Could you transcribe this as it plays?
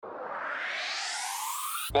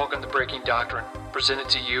Welcome to Breaking Doctrine, presented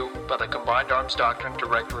to you by the Combined Arms Doctrine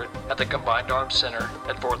Directorate at the Combined Arms Center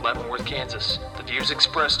at Fort Leavenworth, Kansas. The views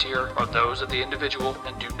expressed here are those of the individual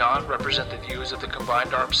and do not represent the views of the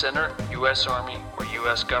Combined Arms Center, U.S. Army, or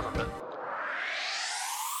U.S. government.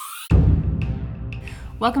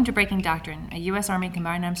 Welcome to Breaking Doctrine, a U.S. Army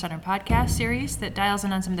Combined Arms Center podcast series that dials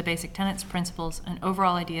in on some of the basic tenets, principles, and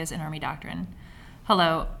overall ideas in Army doctrine.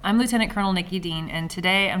 Hello, I'm Lieutenant Colonel Nikki Dean, and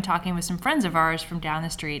today I'm talking with some friends of ours from down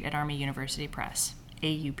the street at Army University Press,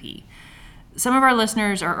 AUP. Some of our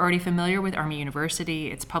listeners are already familiar with Army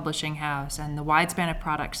University, its publishing house, and the wide span of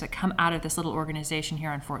products that come out of this little organization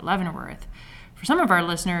here on Fort Leavenworth. For some of our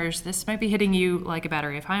listeners, this might be hitting you like a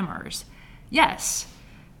battery of HIMARS. Yes,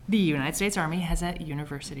 the United States Army has a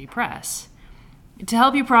university press. To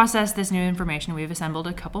help you process this new information, we've assembled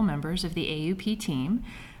a couple members of the AUP team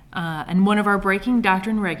and one of our Breaking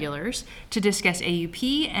Doctrine regulars to discuss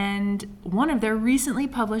AUP and one of their recently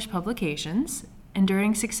published publications,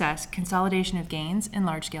 Enduring Success, Consolidation of Gains in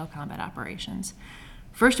Large-Scale Combat Operations.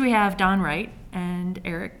 First, we have Don Wright and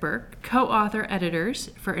Eric Burke, co-author editors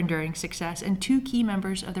for Enduring Success and two key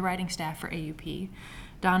members of the writing staff for AUP.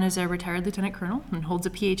 Don is a retired lieutenant colonel and holds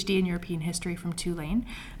a PhD in European history from Tulane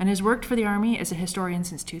and has worked for the Army as a historian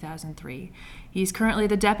since 2003. He's currently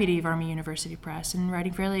the deputy of Army University Press and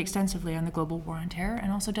writing fairly extensively on the global war on terror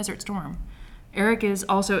and also Desert Storm. Eric is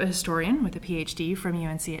also a historian with a PhD from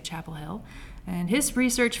UNC at Chapel Hill, and his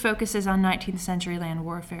research focuses on 19th century land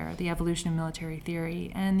warfare, the evolution of military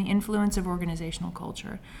theory, and the influence of organizational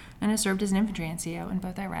culture, and has served as an infantry NCO in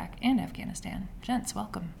both Iraq and Afghanistan. Gents,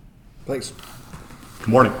 welcome. Thanks. Good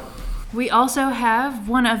morning. We also have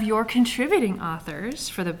one of your contributing authors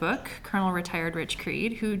for the book, Colonel Retired Rich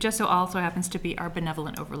Creed, who just so also happens to be our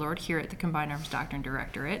benevolent overlord here at the Combined Arms Doctrine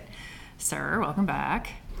Directorate. Sir, welcome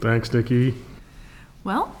back. Thanks, Nikki.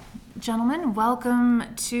 Well, gentlemen, welcome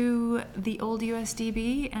to the old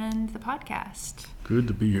USDB and the podcast. Good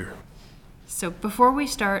to be here. So before we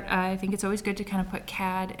start, I think it's always good to kind of put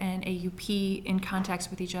CAD and AUP in context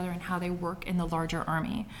with each other and how they work in the larger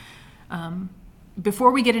Army.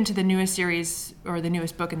 Before we get into the newest series or the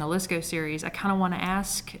newest book in the LISCO series, I kind of want to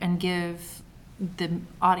ask and give the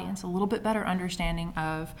audience a little bit better understanding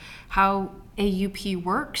of how AUP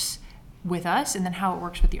works with us and then how it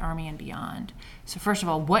works with the Army and beyond. So first of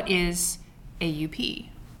all, what is AUP?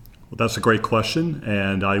 Well, that's a great question,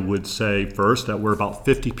 and I would say first that we're about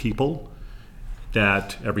 50 people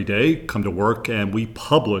that every day come to work and we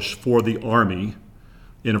publish for the Army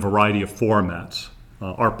in a variety of formats.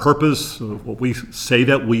 Our purpose, what we say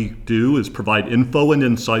that we do, is provide info and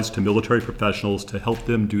insights to military professionals to help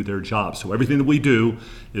them do their jobs. So everything that we do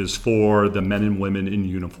is for the men and women in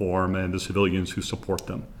uniform and the civilians who support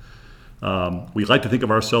them. We like to think of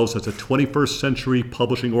ourselves as a 21st century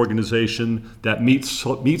publishing organization that meets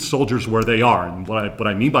soldiers where they are. And what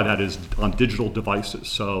I mean by that is on digital devices.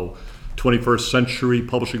 So 21st century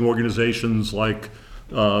publishing organizations like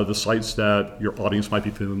the sites that your audience might be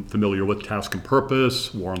familiar with, Task and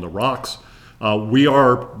Purpose, War on the Rocks.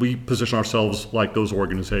 We position ourselves like those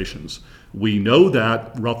organizations. We know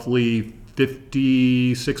that roughly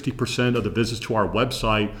 50-60% of the visits to our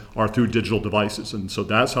website are through digital devices, and so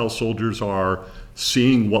that's how soldiers are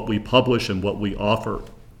seeing what we publish and what we offer.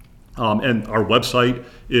 And our website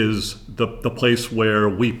is the place where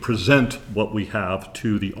we present what we have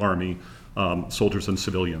to the Army, soldiers and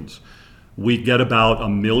civilians. We get about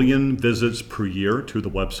 1 million visits per year to the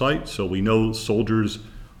website, so we know soldiers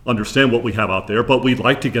understand what we have out there, but we'd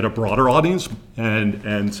like to get a broader audience,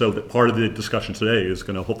 and so that part of the discussion today is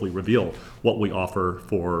going to hopefully reveal what we offer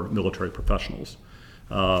for military professionals.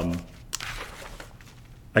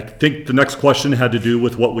 I think the next question had to do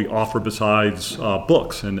with what we offer besides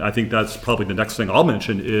books, and I think that's probably the next thing I'll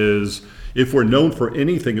mention is if we're known for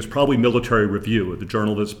anything, it's probably Military Review, the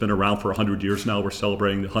journal that's been around for 100 years now. We're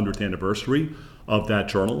celebrating the 100th anniversary of that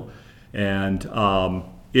journal, and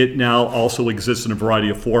it now also exists in a variety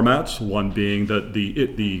of formats, one being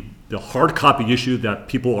the hard copy issue that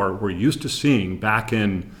people were used to seeing back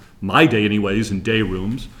in my day anyways, in day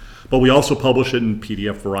rooms. But we also publish it in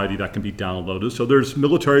PDF variety that can be downloaded. So there's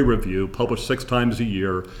Military Review, published 6 times a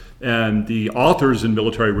year, and the authors in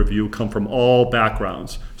Military Review come from all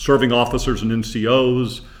backgrounds: serving officers and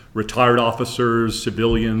NCOs, retired officers,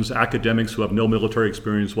 civilians, academics who have no military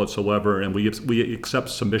experience whatsoever, and we accept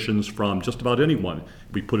submissions from just about anyone.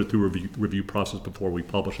 We put it through a review process before we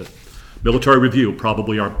publish it. Military Review,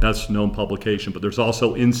 probably our best known publication, but there's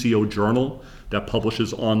also NCO Journal that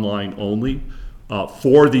publishes online only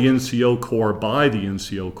for the NCO Corps by the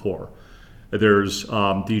NCO Corps. There's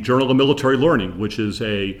the Journal of Military Learning, which is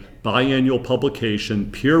a biannual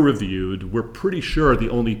publication, peer-reviewed. We're pretty sure the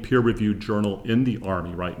only peer-reviewed journal in the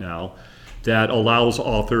Army right now that allows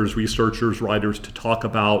authors, researchers, writers to talk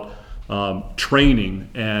about training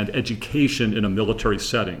and education in a military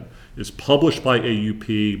setting. It's published by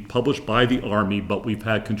AUP, published by the Army, but we've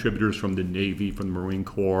had contributors from the Navy, from the Marine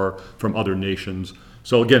Corps, from other nations.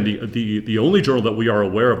 So again, the only journal that we are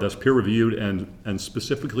aware of that's peer-reviewed and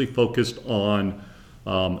specifically focused on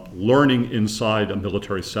learning inside a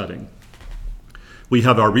military setting. We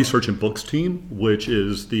have our research and books team, which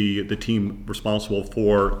is the team responsible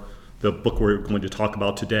for the book we're going to talk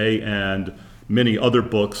about today and many other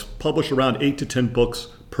books, publish around 8 to 10 books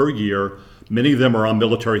per year. Many of them are on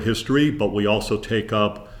military history, but we also take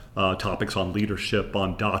up topics on leadership,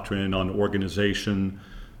 on doctrine, on organization.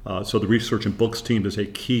 So the research and books team is a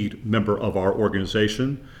key member of our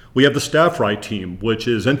organization. We have the staff write team, which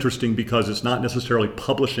is interesting because it's not necessarily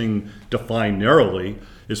publishing defined narrowly.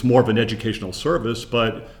 It's more of an educational service,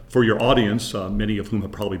 but for your audience, many of whom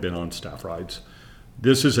have probably been on staff rides.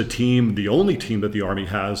 This is a team, the only team that the Army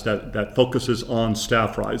has that focuses on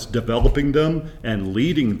staff rides, developing them and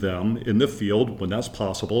leading them in the field when that's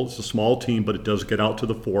possible. It's a small team, but it does get out to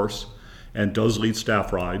the force and does lead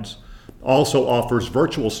staff rides. Also offers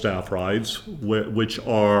virtual staff rides, which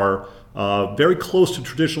are very close to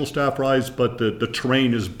traditional staff rides, but the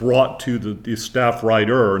terrain is brought to the staff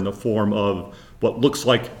rider in the form of what looks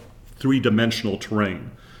like three-dimensional terrain.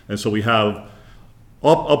 And so we have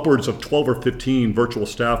upwards of 12 or 15 virtual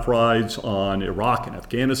staff rides on Iraq and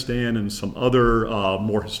Afghanistan and some other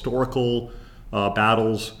more historical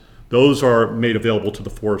battles. Those are made available to the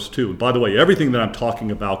force too. And by the way, everything that I'm talking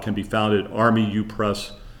about can be found at Army U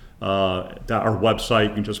Press, our website.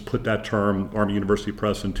 You can just put that term, Army University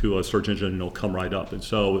Press, into a search engine and it'll come right up. And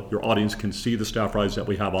so your audience can see the staff rides that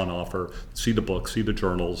we have on offer, see the books, see the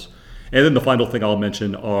journals. And then the final thing I'll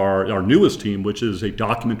mention are our newest team, which is a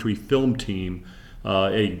documentary film team,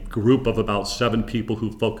 a group of about 7 people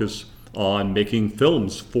who focus on making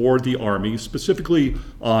films for the Army, specifically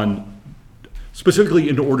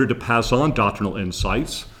in order to pass on doctrinal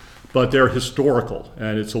insights, but they're historical,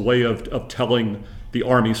 and it's a way of telling the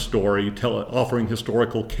Army story, offering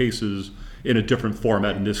historical cases in a different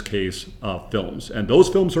format, in this case, films. And those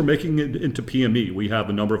films are making it into PME. We have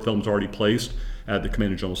a number of films already placed at the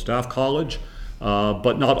Command and General Staff College,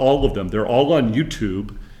 but not all of them. They're all on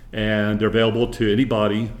YouTube, and they're available to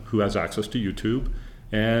anybody who has access to YouTube.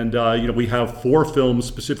 And we have 4 films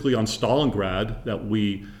specifically on Stalingrad that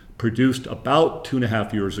we produced about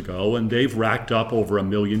 2.5 years ago, and they've racked up over 1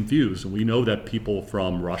 million views. And we know that people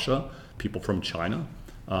from Russia, people from China,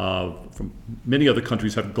 from many other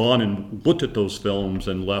countries have gone and looked at those films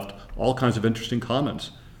and left all kinds of interesting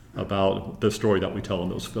comments about the story that we tell in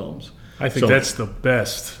those films. I think that's the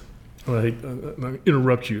best. I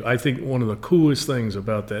interrupt you. I think one of the coolest things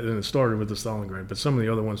about that, and it started with the Stalingrad, but some of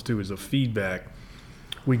the other ones too, is the feedback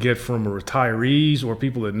we get from retirees or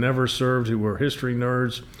people that never served who were history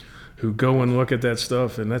nerds who go and look at that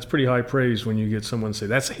stuff, and that's pretty high praise when you get someone say,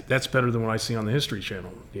 that's better than what I see on the History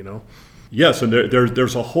Channel, Yes, and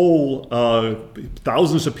there's a whole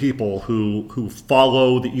thousands of people who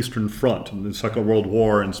follow the Eastern Front in the Second World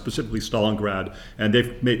War and specifically Stalingrad, and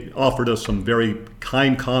they've offered us some very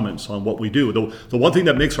kind comments on what we do. The one thing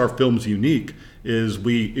that makes our films unique is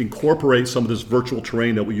we incorporate some of this virtual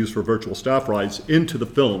terrain that we use for virtual staff rides into the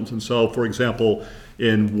films. And so, for example,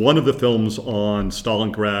 in one of the films on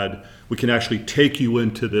Stalingrad, we can actually take you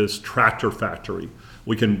into this tractor factory.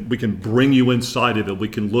 We can bring you inside of it. We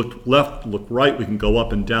can look left, look right. We can go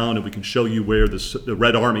up and down, and we can show you where the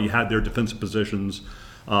Red Army had their defensive positions.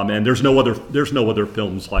 And there's no other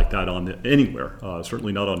films like that on anywhere.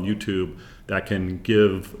 Certainly not on YouTube that can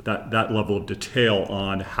give that level of detail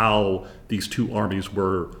on how these two armies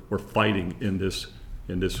were fighting in this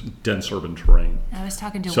dense urban terrain. I was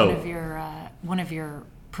talking to one of your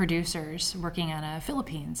producers working on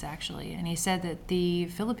Philippines, actually, and he said that the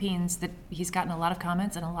Philippines, that he's gotten a lot of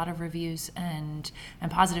comments and a lot of reviews and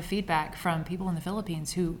positive feedback from people in the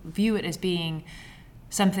Philippines who view it as being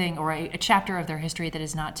something or a chapter of their history that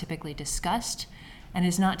is not typically discussed and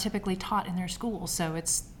is not typically taught in their schools. So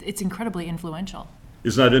it's incredibly influential.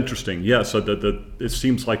 Isn't that interesting? Yeah, so it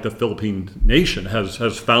seems like the Philippine nation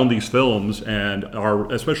has found these films, and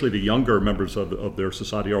especially the younger members of their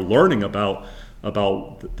society are learning about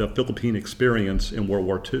the Philippine experience in World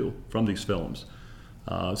War II from these films.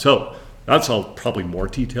 So that's probably more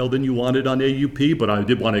detail than you wanted on AUP, but I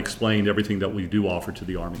did want to explain everything that we do offer to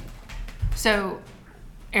the Army. So,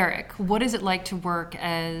 Eric, what is it like to work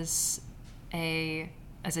as a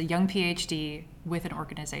as a young PhD with an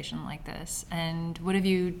organization like this? And what have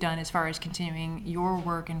you done as far as continuing your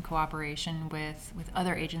work in cooperation with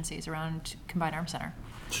other agencies around Combined Arms Center?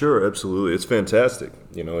 Sure, absolutely. It's fantastic.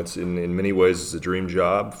 It's in many ways it's a dream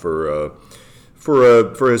job for a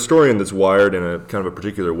historian that's wired in a kind of a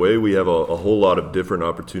particular way. We have a whole lot of different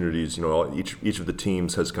opportunities. Each of the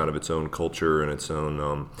teams has kind of its own culture and its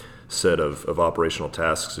own set of operational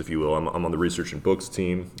tasks, if you will. I'm on the research and books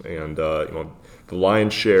team, and the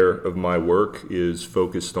lion's share of my work is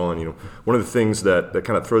focused on one of the things that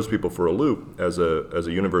kind of throws people for a loop as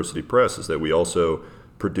a university press is that we also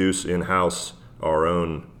produce in-house our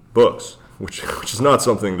own books, which is not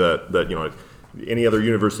something that any other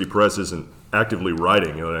university press isn't actively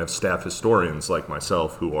writing. They have staff historians like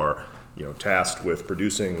myself who are tasked with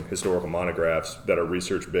producing historical monographs that are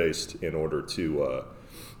research based in order to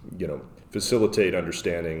facilitate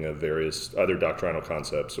understanding of various other doctrinal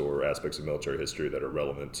concepts or aspects of military history that are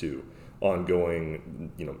relevant to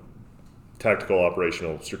ongoing tactical,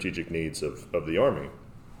 operational, strategic needs of the Army.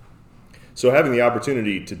 So having the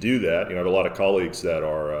opportunity to do that, I have a lot of colleagues that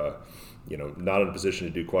are not in a position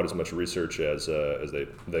to do quite as much research as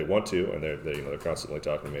they want to, and they're constantly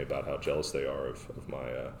talking to me about how jealous they are of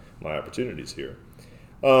my opportunities here.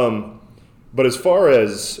 But as far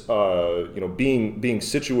as being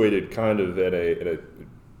situated kind of at a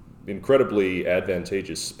incredibly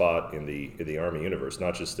advantageous spot in the Army universe,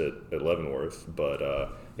 not just at Leavenworth, but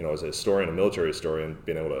as a historian, a military historian,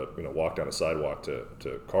 being able to walk down a sidewalk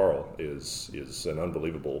to Carl is an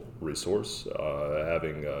unbelievable resource.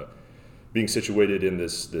 Being situated in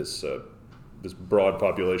this broad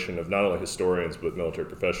population of not only historians but military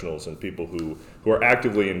professionals and people who are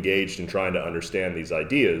actively engaged in trying to understand these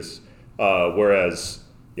ideas, whereas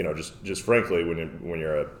just frankly, when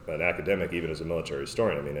you're an academic, even as a military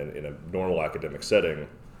historian, in a normal academic setting,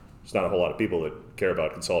 there's not a whole lot of people that care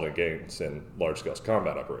about consolidating gains in large-scale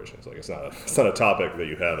combat operations. Like it's not a topic that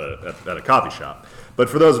you have at a coffee shop. But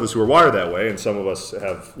for those of us who are wired that way, and some of us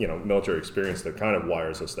have military experience that kind of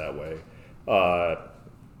wires us that way,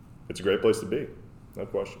 it's a great place to be, no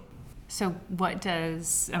question. So what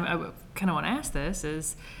does I kind of want to ask this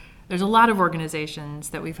is, there's a lot of organizations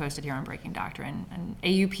that we've hosted here on Breaking Doctrine, and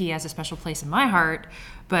AUP has a special place in my heart,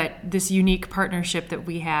 but this unique partnership that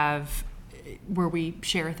we have where we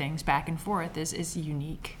share things back and forth is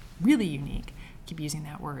unique, really unique. I keep using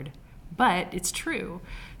that word, but it's true.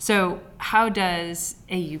 So how does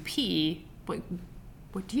AUP,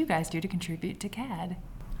 what do you guys do to contribute to CAD?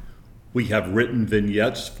 We have written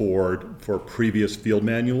vignettes for previous field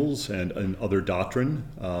manuals and other doctrine.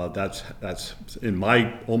 That's in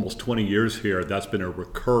my almost 20 years here, that's been a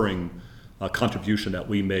recurring contribution that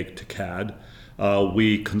we make to CAD.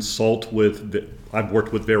 We consult I've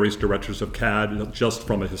worked with various directors of CAD just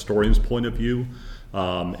from a historian's point of view,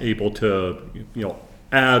 able to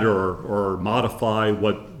add or modify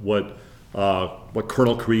what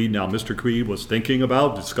Colonel Creed, now Mr. Creed, was thinking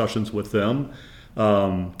about, discussions with them.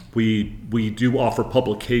 We do offer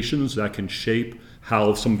publications that can shape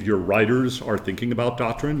how some of your writers are thinking about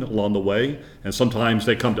doctrine along the way, and sometimes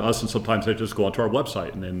they come to us and sometimes they just go onto our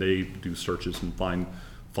website and then they do searches and find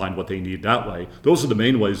what they need that way. Those are the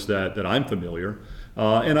main ways that I'm familiar,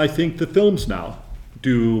 and I think the films now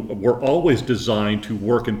were always designed to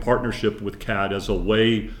work in partnership with CAD as a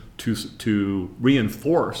way to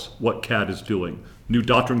reinforce what CAD is doing. New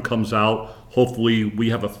doctrine comes out, hopefully we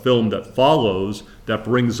have a film that follows that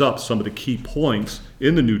brings up some of the key points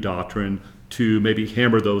in the new doctrine to maybe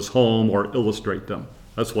hammer those home or illustrate them.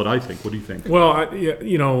 That's what I think. What do you think? Well,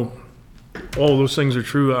 all of those things are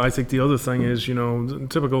true. I think the other thing is,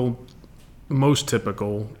 the most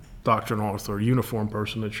typical doctrine author, uniform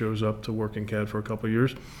person that shows up to work in CAD for a couple of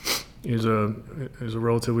years is a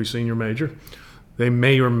relatively senior major. They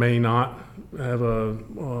may or may not have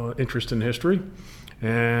a interest in history,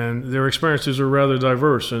 and their experiences are rather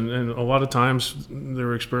diverse, and a lot of times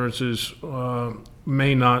their experiences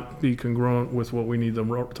may not be congruent with what we need them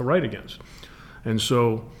to write against. And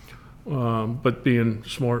so, but being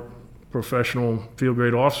smart, professional,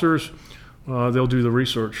 field-grade officers, they'll do the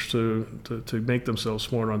research to make themselves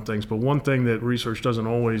smart on things. But one thing that research doesn't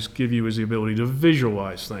always give you is the ability to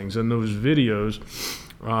visualize things. And those videos,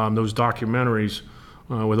 those documentaries,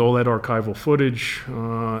 with all that archival footage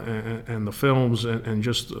and the films and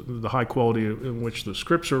just the high quality in which the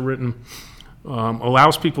scripts are written,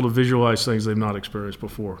 allows people to visualize things they've not experienced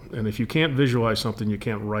before. And if you can't visualize something, you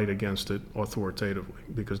can't write against it authoritatively,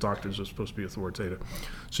 because doctrines are supposed to be authoritative.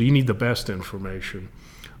 So you need the best information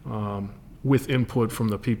with input from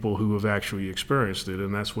the people who have actually experienced it,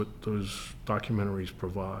 and that's what those documentaries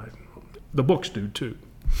provide. The books do too.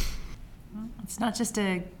 It's not just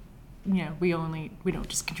a, we don't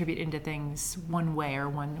just contribute into things one way or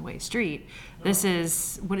one way street. This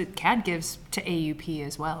is what CAD gives to AUP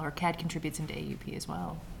as well, or CAD contributes into AUP as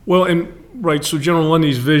well. Well, so General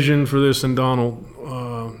Lundy's vision for this, and Donald,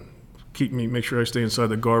 make sure I stay inside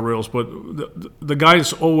the guardrails, but the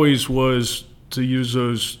guidance always was to use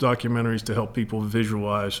those documentaries to help people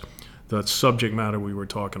visualize the subject matter we were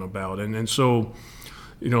talking about. And so,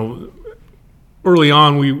 early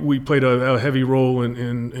on, we played a heavy role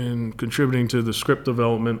in contributing to the script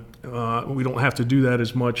development. We don't have to do that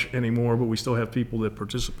as much anymore, but we still have people that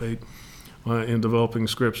participate in developing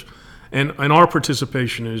scripts. And our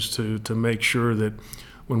participation is to make sure that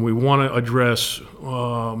when we want to address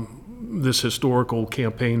this historical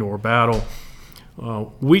campaign or battle,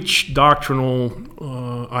 which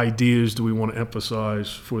doctrinal ideas do we want to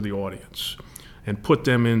emphasize for the audience and put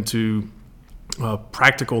them into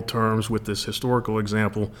practical terms with this historical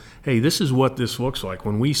example. Hey, this is what this looks like.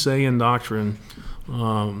 When we say in doctrine,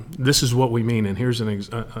 this is what we mean, and here's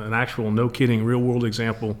an actual, no kidding, real world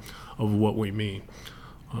example of what we mean.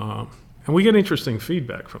 And we get interesting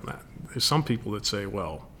feedback from that. There's some people that say,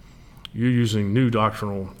 well, you're using new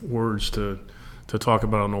doctrinal words to talk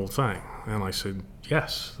about an old thing. And I said,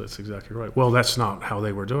 yes, that's exactly right. Well, that's not how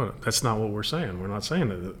they were doing it. That's not what we're saying. We're not saying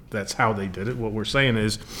that that's how they did it. What we're saying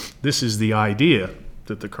is this is the idea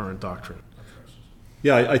that the current doctrine.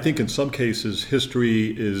 Yeah, I think in some cases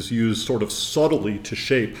history is used sort of subtly to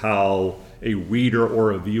shape how a reader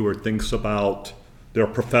or a viewer thinks about their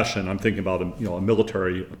profession. I'm thinking about a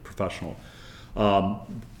military professional.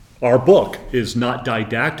 Our book is not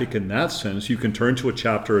didactic in that sense. You can turn to a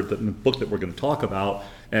chapter in the book that we're going to talk about,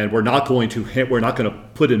 and we're not going to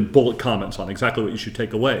put in bullet comments on exactly what you should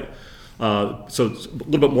take away. So it's a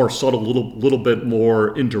little bit more subtle, little bit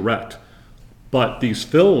more indirect. But these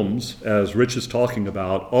films, as Rich is talking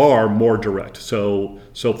about, are more direct. So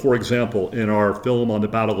for example, in our film on the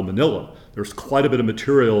Battle of Manila, there's quite a bit of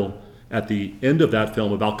material at the end of that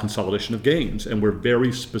film about consolidation of gains, and we're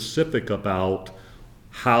very specific about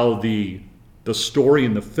how the story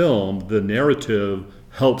in the film, the narrative,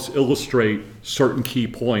 helps illustrate certain key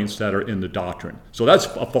points that are in the doctrine. So that's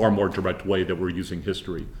a far more direct way that we're using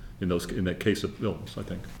history in that case of films, I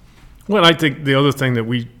think. Well, I think the other thing that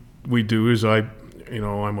we do is I'm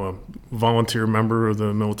a volunteer member of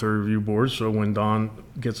the Military Review Board. So when Don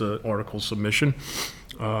gets an article submission,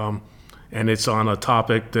 and it's on a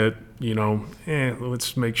topic that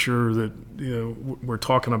let's make sure that we're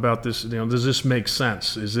talking about this. Does this make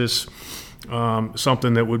sense? Is this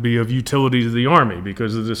something that would be of utility to the Army?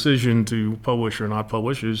 Because the decision to publish or not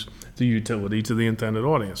publish is the utility to the intended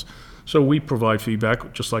audience. So we provide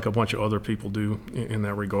feedback, just like a bunch of other people do in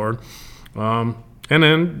that regard. And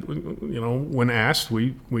then, when asked,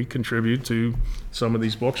 we contribute to some of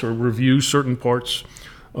these books or review certain parts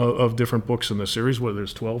of different books in the series. Whether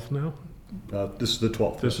there's 12 now. This is the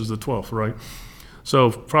 12th. This is the 12th, right?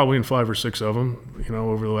 So probably in 5 or 6 of them,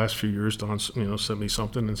 over the last few years, Don, sent me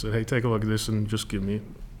something and said, hey, take a look at this and just give me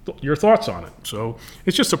your thoughts on it. So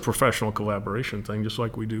it's just a professional collaboration thing, just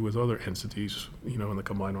like we do with other entities, in the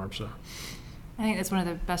Combined Arms Center. I think that's one of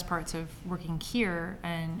the best parts of working here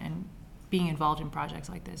and being involved in projects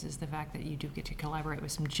like this is the fact that you do get to collaborate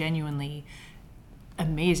with some genuinely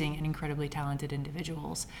amazing and incredibly talented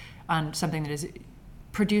individuals on something that is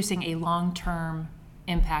producing a long-term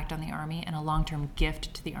impact on the Army and a long-term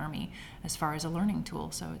gift to the Army as far as a learning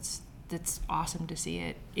tool. So it's awesome to see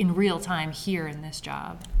it in real time here in this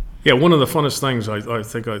job. Yeah, one of the funnest things I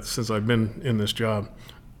think since I've been in this job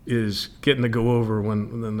is getting to go over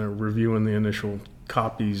when they're reviewing the initial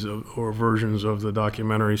copies or versions of the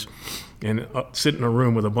documentaries and sit in a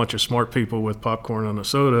room with a bunch of smart people with popcorn and a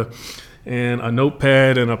soda and a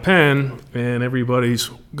notepad and a pen, and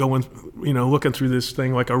everybody's going, looking through this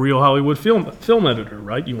thing like a real Hollywood film editor,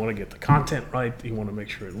 right? You want to get the content right. You want to make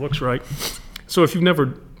sure it looks right. So if you've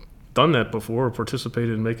never done that before or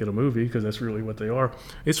participated in making a movie, because that's really what they are,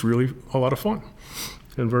 it's really a lot of fun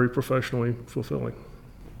and very professionally fulfilling.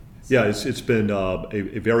 Yeah, it's been a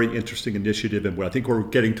very interesting initiative, and I think we're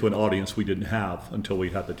getting to an audience we didn't have until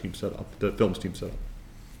we had the team set up, the films team set up.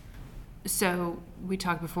 So we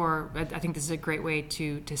talked before, I think this is a great way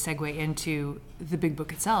to segue into the big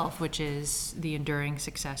book itself, which is the Enduring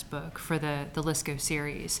Success book for the LISCO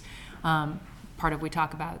series. We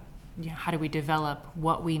talk about how do we develop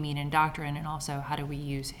what we mean in doctrine, and also how do we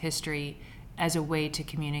use history as a way to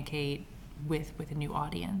communicate with a new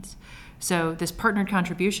audience. So this partnered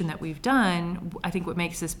contribution that we've done, I think what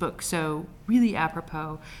makes this book so really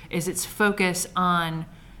apropos is its focus on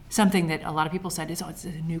something that a lot of people said is, it's a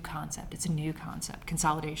new concept. It's a new concept,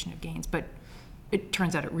 consolidation of gains. But it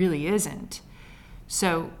turns out it really isn't.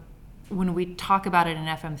 So when we talk about it in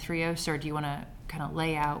FM30, sir, do you want to kind of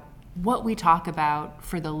lay out what we talk about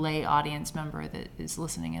for the lay audience member that is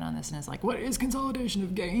listening in on this and is like, what is consolidation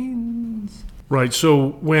of gains? Right.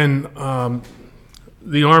 So when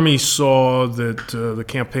the Army saw that the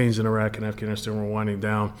campaigns in Iraq and Afghanistan were winding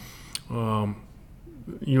down,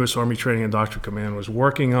 U.S. Army Training and Doctrine Command was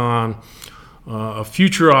working on a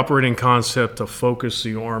future operating concept to focus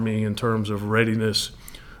the Army in terms of readiness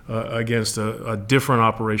against a different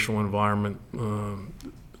operational environment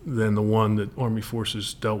than the one that Army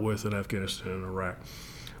forces dealt with in Afghanistan and Iraq.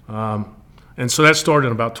 And so that started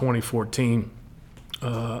in about 2014,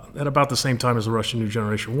 at about the same time as the Russian New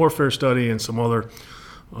Generation Warfare Study and some other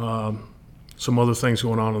things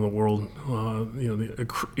going on in the world,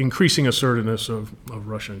 the increasing assertiveness of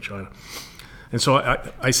Russia and China. And so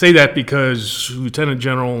I say that because Lieutenant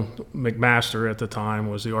General McMaster at the time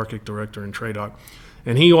was the Arctic Director in TRADOC,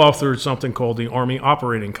 and he authored something called the Army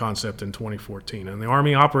Operating Concept in 2014. And the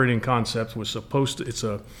Army Operating Concept was it's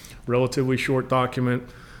a relatively short document.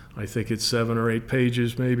 I think it's 7 or 8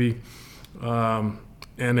 pages maybe. And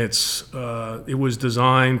it was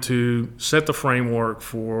designed to set the framework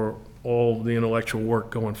for all the intellectual work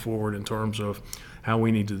going forward in terms of how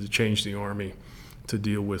we needed to change the Army to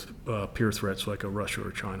deal with peer threats like a Russia or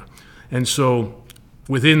China. And so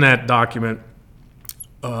within that document,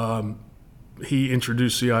 he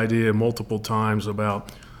introduced the idea multiple times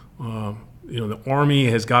about, the Army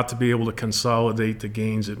has got to be able to consolidate the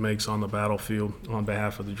gains it makes on the battlefield on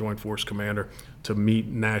behalf of the Joint Force Commander to meet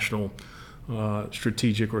national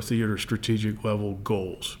strategic or theater strategic level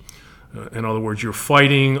goals. In other words, you're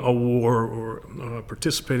fighting a war or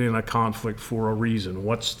participating in a conflict for a reason.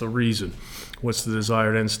 What's the reason? What's the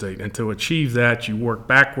desired end state? And to achieve that, you work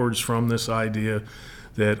backwards from this idea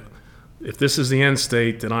that if this is the end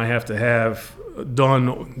state, then I have to have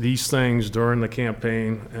done these things during the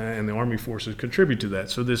campaign, and the Army forces contribute to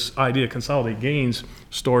that. So this idea of consolidate gains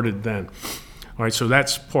started then. All right, so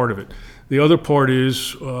that's part of it. The other part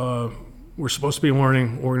is we're supposed to be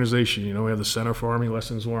learning organization. We have the Center for Army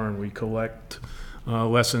Lessons Learned. We collect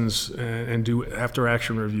lessons and do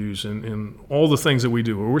after-action reviews and all the things that we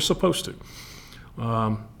do, or we're supposed to.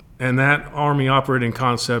 And that Army operating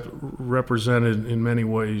concept represented in many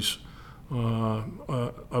ways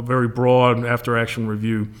a very broad after-action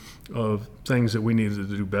review of things that we needed to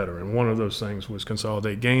do better. And one of those things was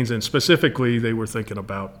consolidate gains, and specifically they were thinking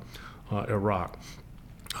about Iraq.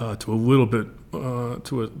 To a little bit,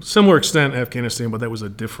 to a similar extent, Afghanistan, but that was a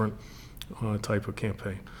different type of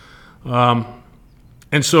campaign.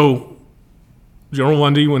 And so General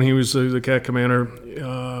Lundy, when he was the CAC commander,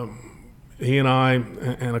 he and I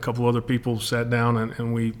and a couple other people sat down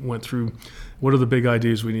and we went through what are the big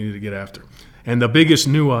ideas we needed to get after. And the biggest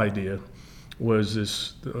new idea was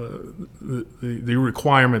this the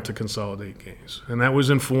requirement to consolidate gains. And that was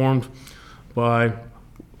informed by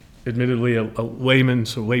admittedly a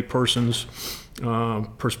layman's, a lay person's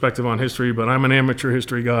perspective on history, but I'm an amateur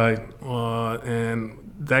history guy, and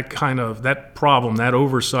that problem, that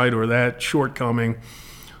oversight or that shortcoming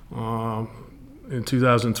in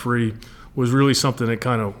 2003 was really something that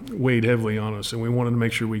kind of weighed heavily on us, and we wanted to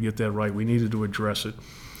make sure we get that right. We needed to address it.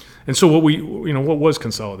 And so what was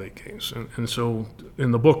consolidate gains? And so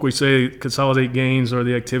in the book we say consolidate gains are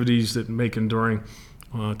the activities that make enduring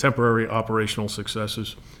temporary operational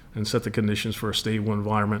successes and set the conditions for a stable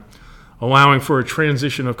environment, allowing for a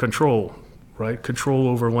transition of control, right? Control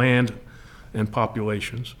over land and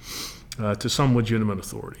populations to some legitimate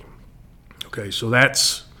authority. Okay, so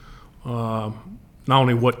that's not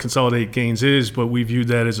only what consolidate gains is, but we viewed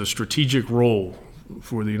that as a strategic role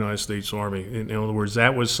for the United States Army. In other words,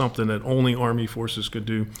 that was something that only Army forces could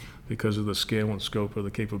do because of the scale and scope of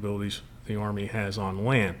the capabilities the Army has on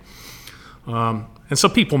land. And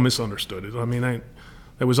some people misunderstood it. I mean, and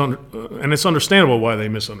it's understandable why they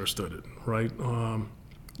misunderstood it, right?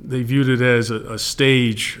 They viewed it as a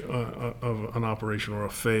stage of an operation or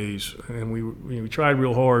a phase, and we tried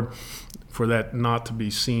real hard for that not to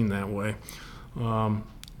be seen that way.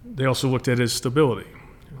 They also looked at it as stability.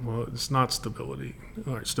 Well, it's not stability.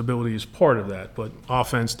 All right, stability is part of that, but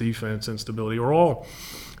offense, defense, and stability are all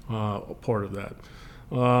part of that.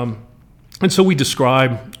 And so we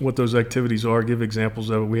describe what those activities are, give examples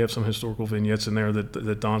of it. We have some historical vignettes in there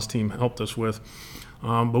that Don's team helped us with.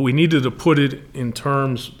 But we needed to put it in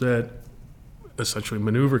terms that essentially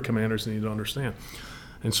maneuver commanders need to understand.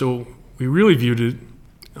 And so we really viewed it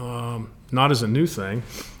not as a new thing,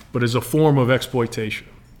 but as a form of exploitation,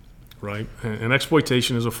 right? And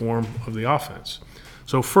exploitation is a form of the offense.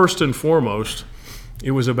 So first and foremost,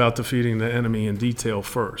 it was about defeating the enemy in detail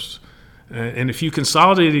first. And if you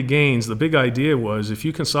consolidated gains, the big idea was if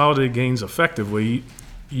you consolidated gains effectively,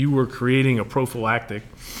 you were creating a prophylactic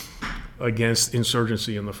against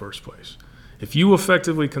insurgency in the first place. If you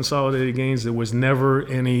effectively consolidated gains, there was never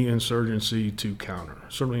any insurgency to counter,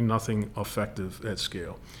 certainly nothing effective at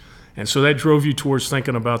scale. And so that drove you towards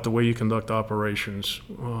thinking about the way you conduct operations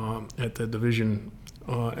at the division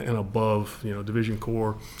and above, Division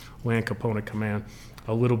Corps, Land Component Command,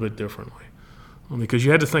 a little bit differently. Because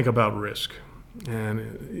you had to think about risk. And,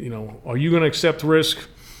 are you going to accept risk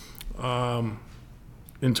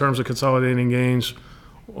in terms of consolidating gains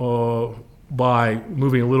by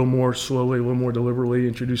moving a little more slowly, a little more deliberately,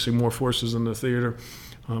 introducing more forces in the theater,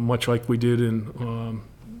 much like we did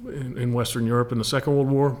in Western Europe in the Second World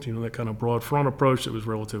War, that kind of broad front approach that was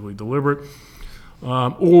relatively deliberate?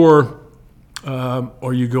 Or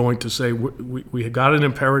are you going to say we got an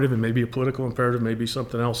imperative, and maybe a political imperative, maybe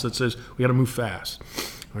something else that says we got to move fast?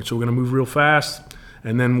 All right, so we're going to move real fast,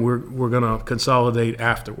 and then we're going to consolidate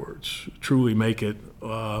afterwards, truly make it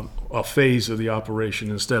a phase of the operation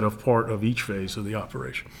instead of part of each phase of the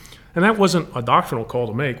operation. And that wasn't a doctrinal call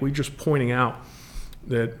to make. We just pointing out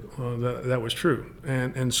that that was true.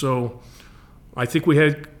 And so I think we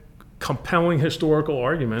had compelling historical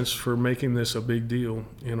arguments for making this a big deal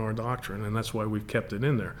in our doctrine, and that's why we've kept it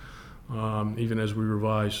in there, even as we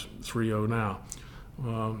revise 3.0 now.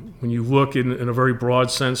 When you look in a very broad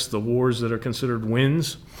sense, the wars that are considered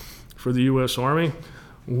wins for the U.S. Army,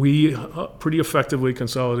 we pretty effectively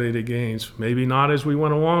consolidated gains. Maybe not as we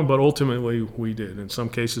went along, but ultimately we did. In some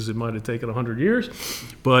cases, it might have taken 100 years,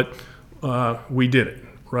 but we did it,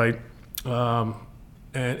 right?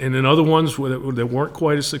 And in other ones that weren't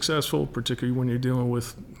quite as successful, particularly when you're dealing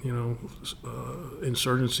with,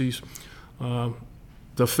 insurgencies,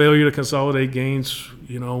 the failure to consolidate gains,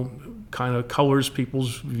 kind of colors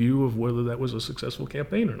people's view of whether that was a successful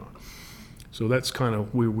campaign or not. So that's kind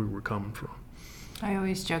of where we were coming from. I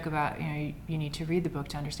always joke about, you need to read the book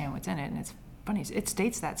to understand what's in it, and it's funny. It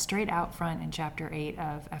states that straight out front in Chapter 8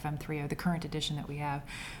 of FM 3.0, the current edition that we have,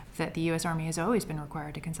 that the U.S. Army has always been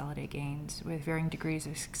required to consolidate gains with varying degrees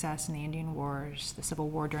of success in the Indian Wars, the Civil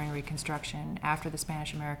War during Reconstruction, after the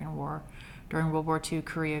Spanish-American War, during World War II,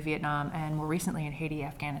 Korea, Vietnam, and more recently in Haiti,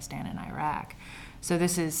 Afghanistan, and Iraq. So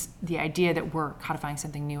this is the idea that we're codifying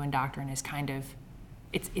something new in doctrine is kind of,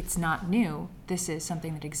 it's not new. This is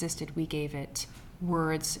something that existed. We gave it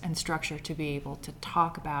words and structure to be able to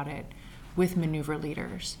talk about it with maneuver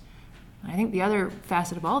leaders. I think the other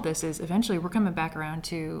facet of all this is eventually we're coming back around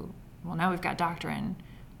to, well, now we've got doctrine.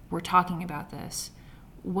 We're talking about this.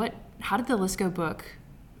 How did the Lisko book,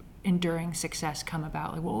 Enduring Success, come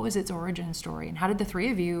about? Like, what was its origin story? And how did the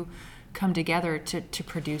three of you come together to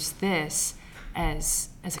produce this as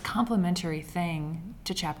a complementary thing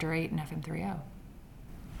to Chapter 8 in FM 3.0?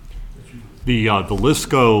 The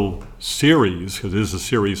Lisko series, because it is a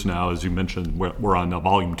series now, as you mentioned, we're on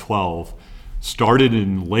volume 12, started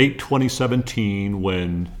in late 2017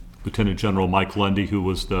 when Lieutenant General Mike Lundy, who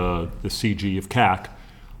was the CG of CAC,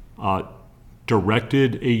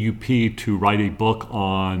 directed AUP to write a book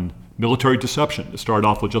on military deception. It started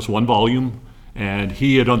off with just one volume, and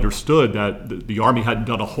he had understood that the Army hadn't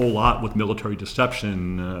done a whole lot with military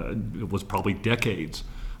deception. It was probably decades.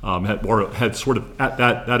 Had sort of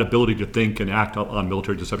that ability to think and act on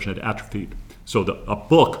military deception had atrophied. So a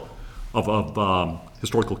book of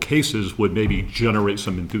historical cases would maybe generate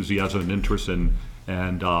some enthusiasm and interest and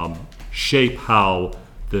shape how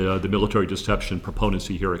the military deception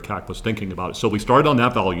proponency here at CAC was thinking about it. So we started on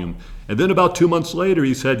that volume, and then about 2 months later,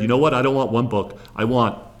 he said, "You know what? I don't want one book. I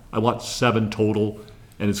want 7 total,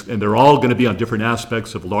 and they're all going to be on different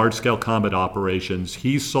aspects of large-scale combat operations."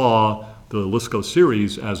 He saw the Lisko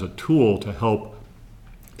series as a tool to help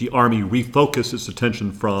the Army refocus its attention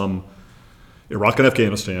from Iraq and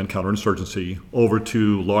Afghanistan, counterinsurgency, over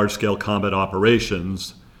to large-scale combat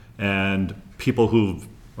operations. And people who've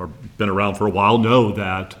been around for a while know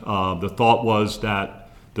that the thought was that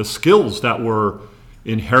the skills that were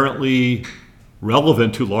inherently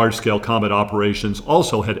relevant to large-scale combat operations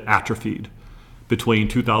also had atrophied between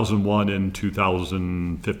 2001 and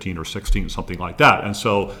 2015 or 16, something like that. And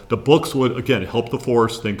so the books would, again, help the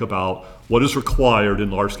force think about what is required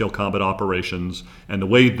in large-scale combat operations. And the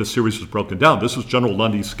way the series was broken down, this was General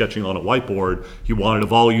Lundy sketching on a whiteboard. He wanted a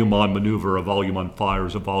volume on maneuver, a volume on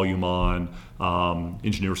fires, a volume on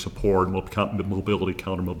engineer support, mobility,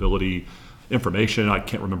 counter-mobility, information. I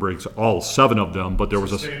can't remember all 7 of them, but there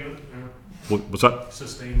was what's that?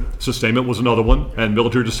 Sustainment was another one, and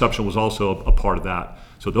military deception was also a part of that.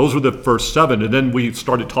 So those were the first 7, and then we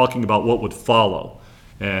started talking about what would follow.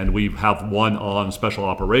 And we have one on special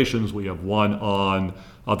operations. We have one on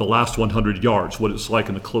the last 100 yards, what it's like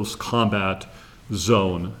in the close combat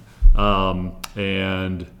zone.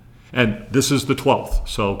 And this is the 12th.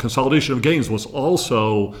 So consolidation of gains was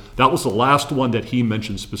also, that was the last one that he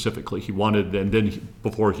mentioned specifically. He wanted, and then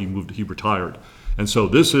before he moved, he retired. And so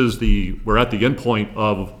this is we're at the end point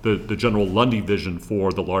of the General Lundy vision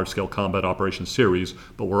for the large-scale combat operations series,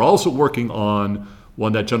 but we're also working on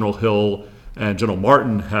one that General Hill and General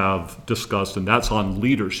Martin have discussed, and that's on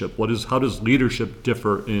leadership. How does leadership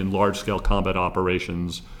differ in large-scale combat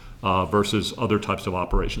operations versus other types of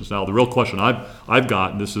operations? Now, the real question I've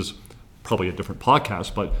got, and this is probably a different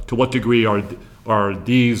podcast, but to what degree are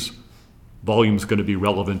these volumes going to be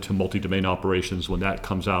relevant to multi-domain operations when that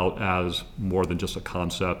comes out as more than just a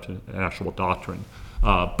concept, an actual doctrine?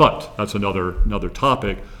 But that's another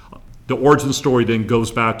topic. The origin story then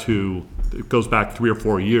goes back 3 or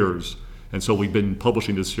 4 years, and so we've been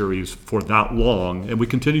publishing this series for that long, and we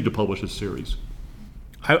continue to publish this series.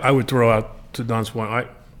 I would throw out to Don's point,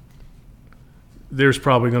 there's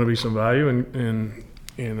probably going to be some value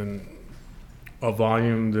in a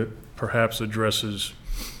volume that perhaps addresses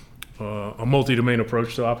a multi-domain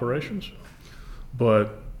approach to operations,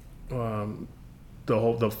 but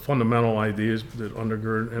the fundamental ideas that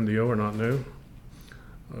undergird MDO are not new.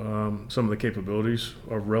 Some of the capabilities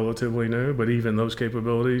are relatively new, but even those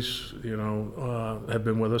capabilities, have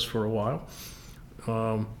been with us for a while.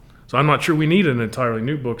 So I'm not sure we need an entirely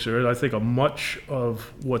new book series. I think much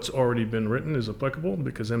of what's already been written is applicable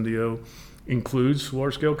because MDO includes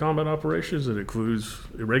large-scale combat operations. It includes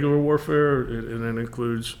irregular warfare, and it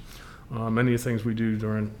includes many of the things we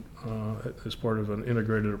do as part of an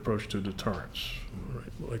integrated approach to deterrence,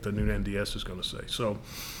 right? Like the new NDS is going to say. So,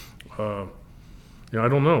 I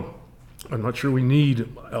don't know. I'm not sure we need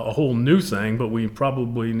a whole new thing, but we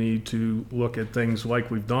probably need to look at things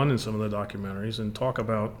like we've done in some of the documentaries and talk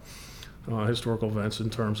about historical events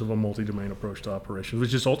in terms of a multi-domain approach to operations,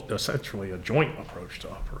 which is essentially a joint approach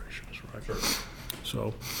to operations, right? Sure.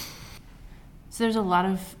 So there's a lot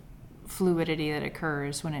of fluidity that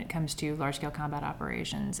occurs when it comes to large-scale combat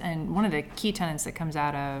operations, and one of the key tenets that comes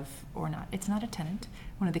out of, it's not a tenet,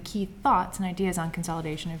 one of the key thoughts and ideas on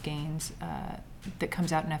consolidation of gains that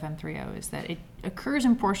comes out in FM30 is that it occurs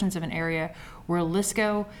in portions of an area where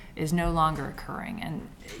LSCO is no longer occurring, and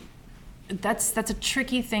that's a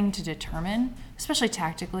tricky thing to determine, especially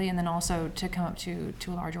tactically, and then also to come up to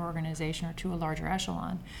a larger organization or to a larger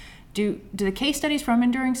echelon. Do the case studies from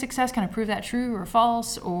Enduring Success kind of prove that true or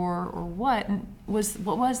false, or what? And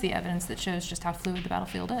what was the evidence that shows just how fluid the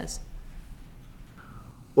battlefield is?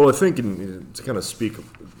 Well, I think to kind of speak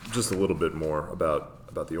just a little bit more about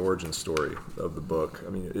the origin story of the book. I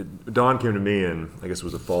mean, Don came to me in, I guess it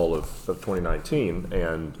was the fall of 2019,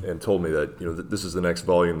 and told me that this is the next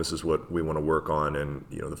volume. This is what we want to work on, and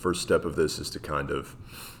the first step of this is to kind of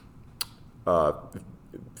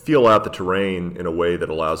feel out the terrain in a way that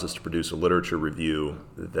allows us to produce a literature review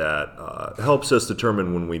that helps us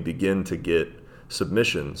determine when we begin to get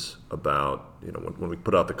submissions about, when we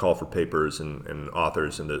put out the call for papers and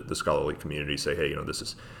authors in the scholarly community say, hey,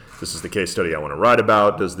 this is the case study I want to write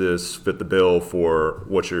about. Does this fit the bill for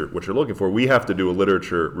what you're looking for? We have to do a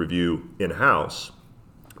literature review in-house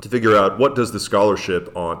to figure out what does the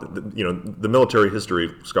scholarship on, the military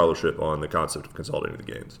history scholarship on the concept of consolidating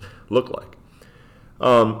the gains look like.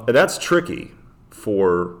 And that's tricky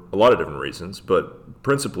for a lot of different reasons, but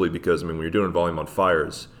principally because, when you're doing volume on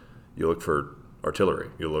fires, you look for artillery,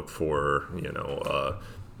 you look for,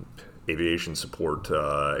 aviation support,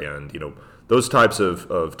 and, those types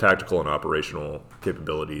of tactical and operational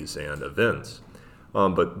capabilities and events.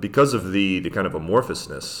 But because of the kind of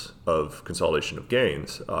amorphousness of consolidation of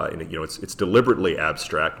gains, it's deliberately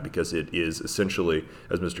abstract because it is essentially,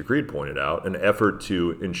 as Mr. Creed pointed out, an effort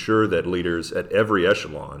to ensure that leaders at every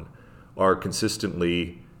echelon are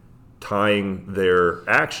consistently tying their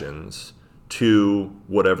actions to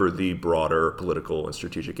whatever the broader political and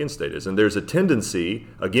strategic end state is. And there's a tendency,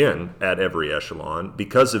 again, at every echelon,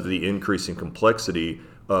 because of the increasing complexity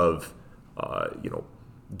of,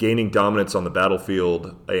 gaining dominance on the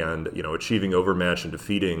battlefield and, achieving overmatch and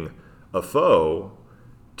defeating a foe,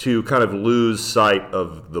 to kind of lose sight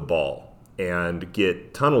of the ball and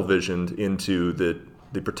get tunnel visioned into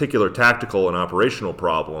the particular tactical and operational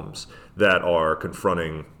problems that are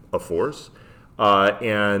confronting a force.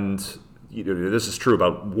 And this is true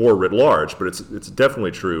about war writ large, but it's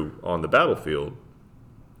definitely true on the battlefield.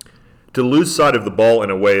 To lose sight of the ball in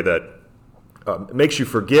a way that makes you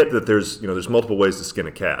forget that there's multiple ways to skin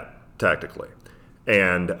a cat tactically,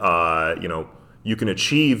 and you can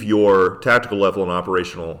achieve your tactical level and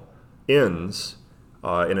operational ends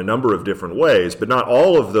in a number of different ways, but not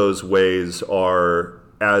all of those ways are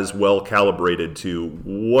as well calibrated to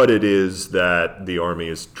what it is that the Army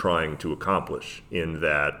is trying to accomplish in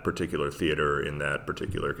that particular theater, in that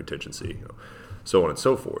particular contingency, so on and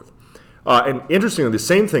so forth. And interestingly, the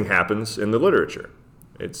same thing happens in the literature.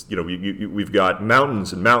 It's, we've got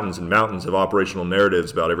mountains and mountains and mountains of operational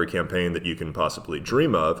narratives about every campaign that you can possibly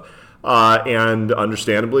dream of. And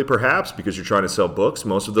understandably, perhaps, because you're trying to sell books,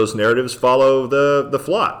 most of those narratives follow the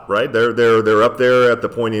plot, right? They're up there at the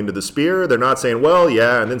pointy end of the spear. They're not saying, well,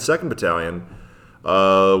 yeah, and then 2nd Battalion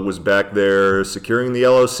was back there securing the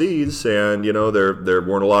LOCs, and there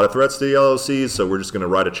weren't a lot of threats to the LOCs, so we're just going to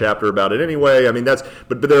write a chapter about it anyway. I mean,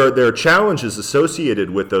 but there are challenges associated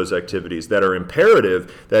with those activities that are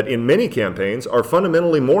imperative, that in many campaigns are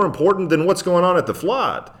fundamentally more important than what's going on at the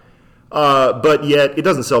Flotte. But yet it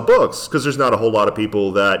doesn't sell books because there's not a whole lot of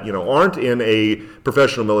people that aren't in a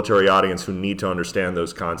professional military audience who need to understand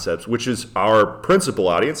those concepts, which is our principal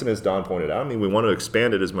audience. And as Don pointed out, I mean, we want to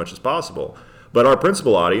expand it as much as possible. But our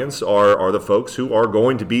principal audience are the folks who are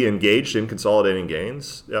going to be engaged in consolidating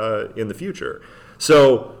gains in the future.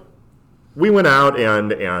 So we went out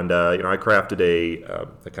and I crafted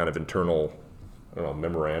a kind of internal,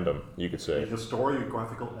 memorandum, you could say.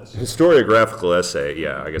 Historiographical essay. Historiographical essay,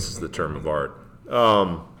 yeah, I guess is the term of art.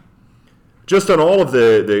 Just on all of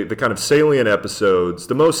the kind of salient episodes,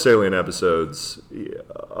 the most salient episodes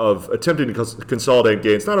of attempting to consolidate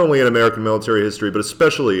gains, not only in American military history, but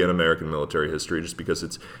especially in American military history, just because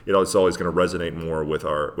it's always going to resonate more with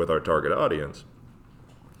our target audience.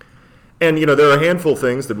 And there are a handful of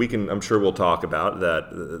things that I'm sure we'll talk about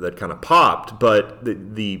that kind of popped, but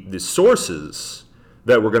the sources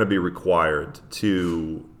that were going to be required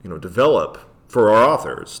to develop for our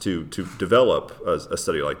authors to develop a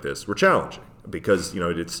study like this were challenging because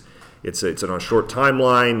it's on a short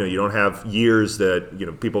timeline. You don't have years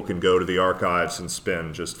that people can go to the archives and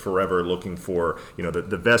spend just forever looking for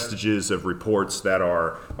the vestiges of reports that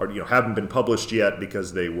are haven't been published yet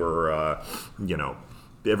because they were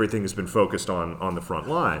everything has been focused on the front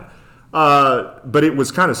line. But it was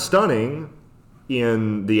kind of stunning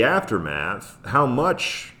in the aftermath how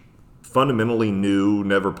much fundamentally new,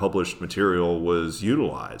 never published material was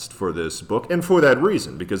utilized for this book, and for that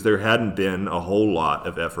reason, because there hadn't been a whole lot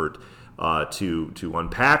of effort to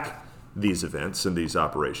unpack these events and these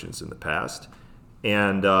operations in the past.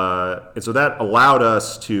 And so that allowed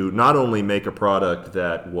us to not only make a product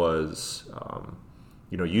that was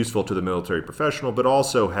useful to the military professional, but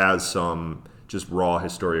also has some just raw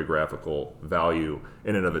historiographical value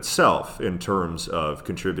in and of itself in terms of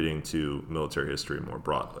contributing to military history more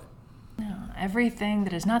broadly. No, everything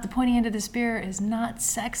that is not the pointy end of the spear is not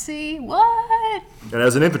sexy. What? And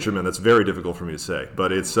as an infantryman, that's very difficult for me to say,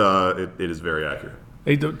 but it is very accurate.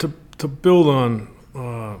 Hey, to build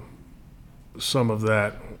on some of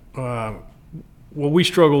that, what we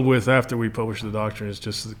struggled with after we published the doctrine is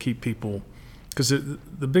just to keep people, because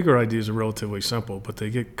the bigger ideas are relatively simple, but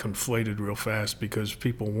they get conflated real fast because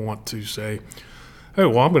people want to say, hey,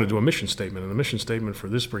 well, I'm going to do a mission statement, and the mission statement for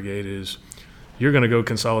this brigade is you're going to go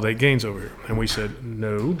consolidate gains over here. And we said,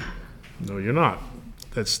 no, you're not.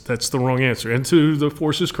 That's the wrong answer. And to the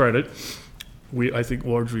force's credit, we, I think,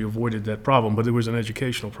 largely avoided that problem, but it was an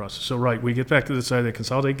educational process. So, right, we get back to the side that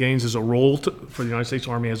consolidate gains is a role for the United States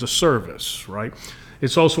Army as a service, right?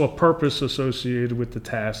 It's also a purpose associated with the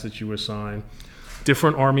task that you assign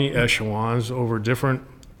different Army echelons over different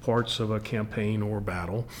parts of a campaign or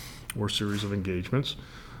battle or series of engagements.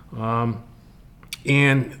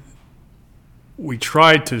 And we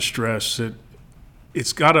tried to stress that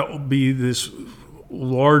it's got to be this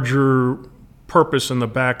larger purpose in the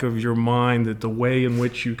back of your mind that the way in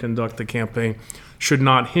which you conduct the campaign should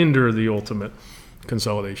not hinder the ultimate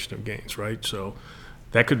consolidation of gains, right? So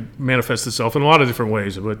that could manifest itself in a lot of different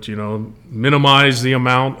ways, but, minimize the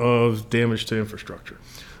amount of damage to infrastructure,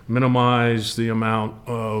 minimize the amount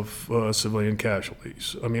of civilian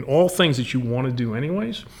casualties. I mean, all things that you want to do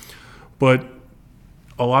anyways, but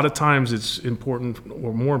a lot of times it's important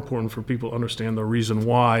or more important for people to understand the reason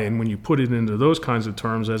why, and when you put it into those kinds of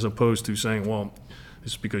terms as opposed to saying, well,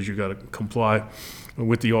 it's because you got to comply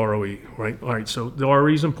with the ROE, right? All right, so the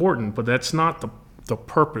ROE is important, but that's not the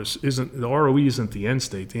purpose. The ROE isn't the end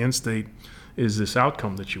state. The end state is this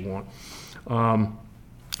outcome that you want.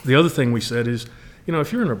 The other thing we said is,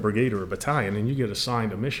 if you're in a brigade or a battalion and you get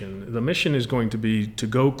assigned a mission, the mission is going to be to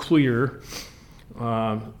go clear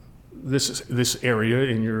this area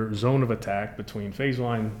in your zone of attack between phase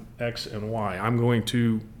line X and Y. I'm going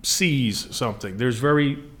to seize something. There's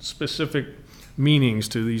very specific meanings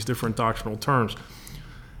to these different doctrinal terms.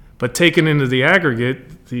 But taken into the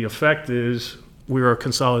aggregate, the effect is we are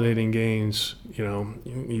consolidating gains,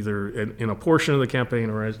 either in a portion of the campaign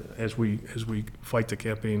or as we fight the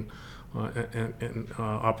campaign and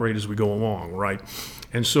operate as we go along, right?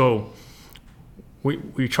 And so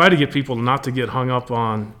we try to get people not to get hung up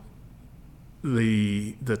on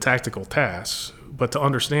the tactical tasks, but to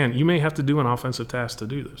understand you may have to do an offensive task to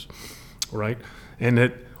do this, right? And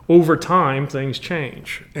that over time things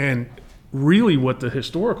change. And really what the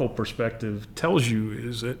historical perspective tells you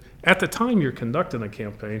is that at the time you're conducting a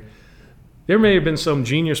campaign, there may have been some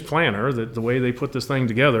genius planner that the way they put this thing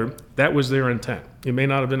together, that was their intent. It may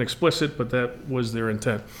not have been explicit, but that was their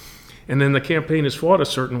intent. And then the campaign is fought a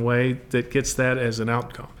certain way that gets that as an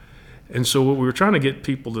outcome. And so what we were trying to get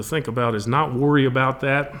people to think about is not worry about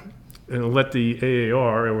that and let the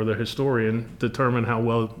AAR or the historian determine how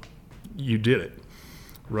well you did it,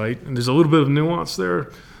 right? And there's a little bit of nuance there,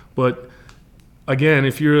 but again,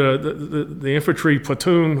 if you're the infantry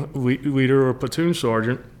platoon leader or platoon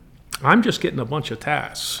sergeant, I'm just getting a bunch of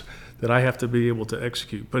tasks that I have to be able to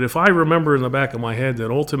execute. But if I remember in the back of my head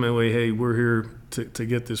that ultimately, hey, we're here to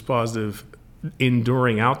get this positive,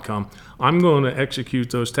 enduring outcome, I'm going to execute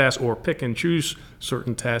those tasks or pick and choose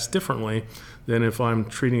certain tasks differently than if I'm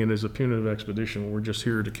treating it as a punitive expedition where we're just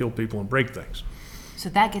here to kill people and break things. So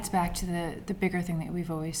that gets back to the bigger thing that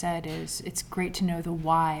we've always said is it's great to know the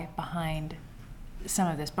why behind some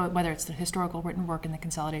of this, but whether it's the historical written work and the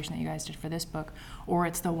consolidation that you guys did for this book, or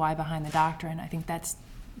it's the why behind the doctrine. I think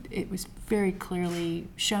it was very clearly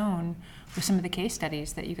shown with some of the case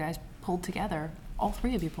studies that you guys pulled together, all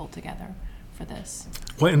three of you pulled together for this.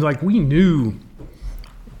 Well, and like we knew,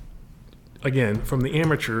 again, from the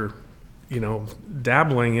amateur,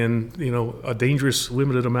 dabbling in, a dangerous,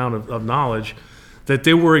 limited amount of knowledge, that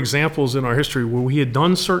there were examples in our history where we had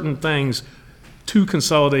done certain things to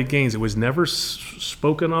consolidate gains. It was never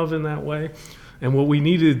spoken of in that way. And what we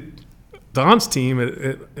needed Don's team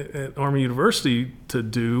at Army University to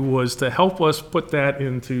do was to help us put that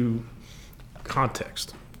into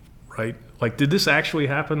context, right? Like, did this actually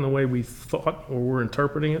happen the way we thought or were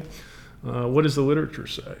interpreting it? What does the literature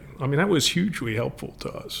say? I mean, that was hugely helpful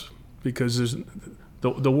to us because there's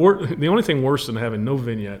the only thing worse than having no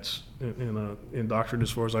vignettes in doctrine, as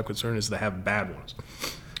far as I'm concerned, is to have bad ones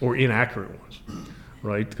or inaccurate ones,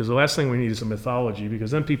 right? Because the last thing we need is a mythology, because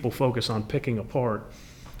then people focus on picking apart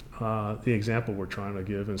the example we're trying to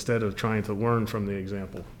give instead of trying to learn from the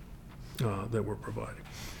example that we're providing.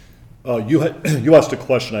 You asked a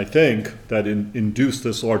question, I think, that induced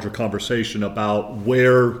this larger conversation about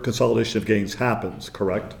where consolidation of gains happens,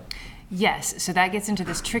 correct? Yes, so that gets into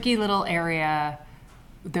this tricky little area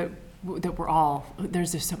that we're all,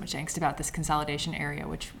 there's so much angst about this consolidation area,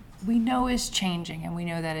 which we know is changing, and we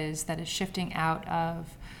know that is shifting out of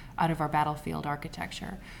our battlefield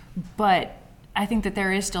architecture. But I think that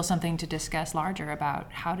there is still something to discuss larger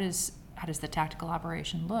about how does the tactical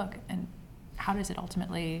operation look, and how does it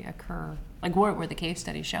ultimately occur? Like, what were the case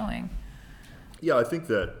studies showing? Yeah, I think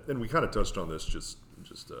that, and we kind of touched on this just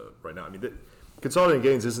right now. I mean, consolidating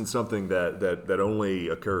gains isn't something that only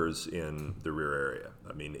occurs in the rear area.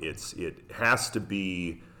 I mean, it has to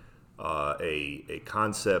be a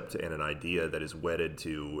concept and an idea that is wedded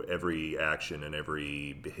to every action and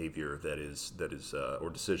every behavior that is or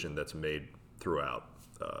decision that's made throughout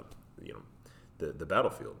the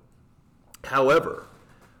battlefield. However,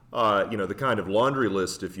 the kind of laundry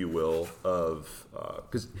list, if you will, of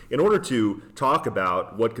because in order to talk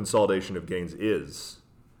about what consolidation of gains is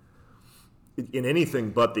in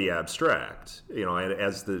anything but the abstract, and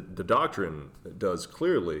as the doctrine does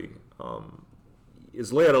clearly,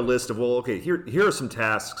 is lay out a list of, well, okay, here are some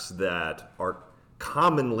tasks that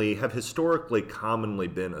have historically commonly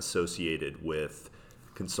been associated with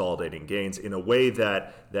consolidating gains in a way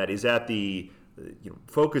that is at the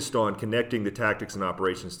focused on connecting the tactics and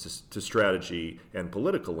operations to strategy and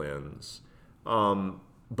political ends,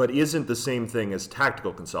 but isn't the same thing as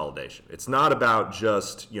tactical consolidation. It's not about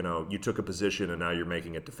just, you took a position and now you're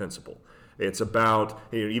making it defensible. It's about,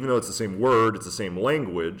 even though it's the same word, it's the same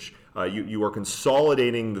language, you are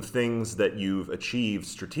consolidating the things that you've achieved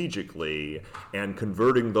strategically and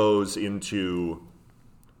converting those into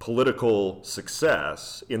political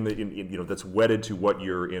success that's wedded to what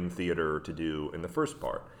you're in theater to do in the first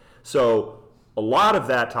part. So a lot of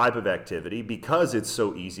that type of activity, because it's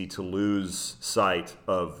so easy to lose sight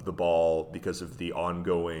of the ball because of the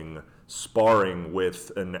ongoing sparring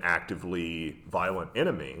with an actively violent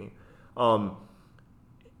enemy,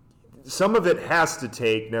 some of it has to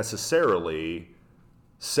take necessarily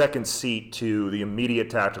second seat to the immediate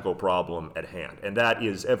tactical problem at hand, and that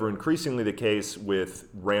is ever increasingly the case with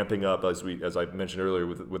ramping up, as I mentioned earlier,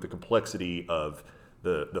 with the complexity of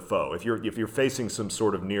the foe. If you're facing some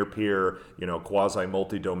sort of near peer, quasi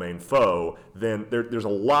multi-domain foe, then there's a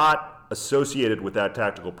lot associated with that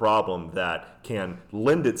tactical problem that can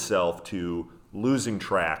lend itself to losing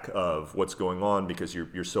track of what's going on because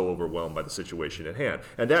you're so overwhelmed by the situation at hand.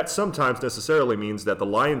 And that sometimes necessarily means that the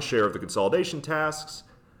lion's share of the consolidation tasks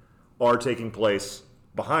are taking place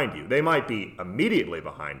behind you. They might be immediately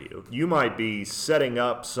behind you. You might be setting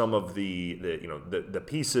up some of the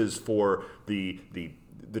pieces for the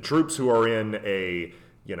troops who are in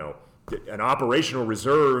an operational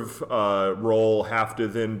reserve role have to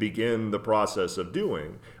then begin the process of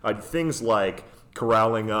doing things like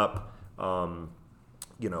corralling up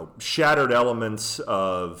shattered elements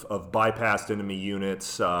of bypassed enemy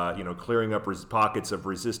units, clearing up pockets of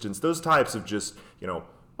resistance, those types of just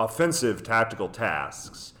offensive tactical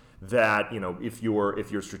tasks that if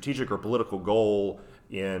your strategic or political goal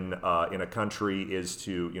in a country is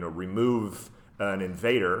to remove an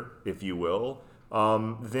invader, if you will,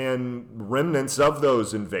 then remnants of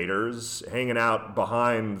those invaders hanging out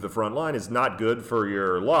behind the front line is not good for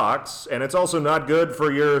your locks, and it's also not good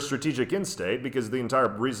for your strategic in-state, because the entire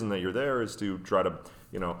reason that you're there is to try to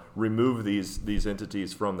remove these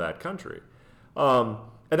entities from that country. And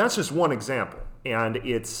that's just one example. And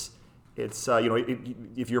it's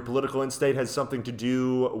if your political in-state has something to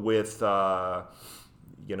do with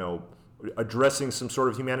addressing some sort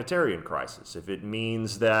of humanitarian crisis, if it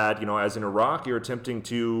means that as in Iraq you're attempting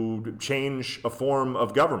to change a form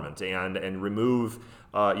of government and remove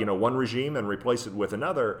one regime and replace it with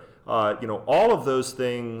another, all of those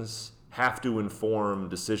things have to inform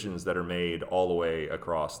decisions that are made all the way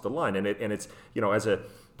across the line. And it's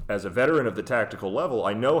as a veteran of the tactical level,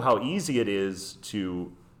 I know how easy it is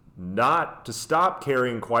to stop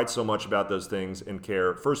caring quite so much about those things and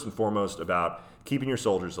care first and foremost about keeping your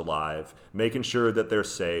soldiers alive, making sure that they're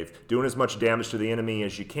safe, doing as much damage to the enemy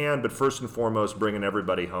as you can, but first and foremost bringing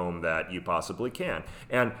everybody home that you possibly can.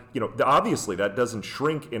 And obviously that doesn't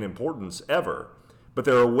shrink in importance ever, but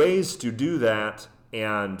there are ways to do that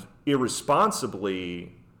and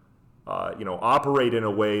irresponsibly operate in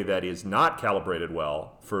a way that is not calibrated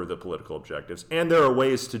well for the political objectives. And there are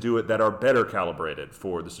ways to do it that are better calibrated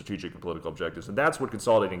for the strategic and political objectives. And that's what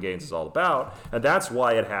consolidating gains is all about. And that's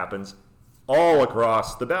why it happens all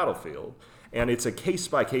across the battlefield. And it's a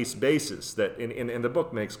case-by-case basis that, and the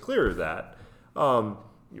book makes clear that,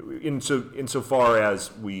 insofar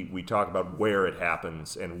as we talk about where it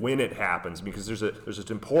happens and when it happens, because there's a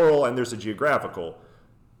temporal and there's a geographical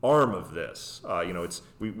arm of this.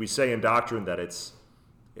 We say in doctrine that it's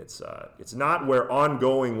not where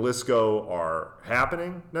ongoing LISCO are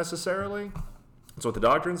happening necessarily. That's what the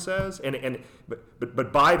doctrine says,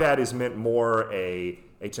 but by that is meant more a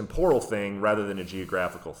temporal thing rather than a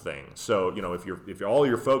geographical thing. So if all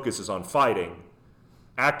your focus is on fighting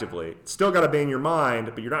actively, it's still got to be in your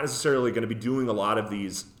mind, but you're not necessarily going to be doing a lot of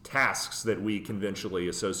these tasks that we conventionally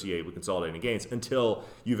associate with consolidating gains until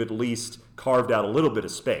you've at least carved out a little bit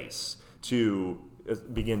of space to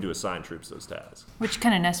begin to assign troops those tasks. Which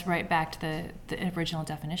kind of nests right back to the original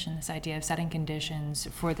definition, this idea of setting conditions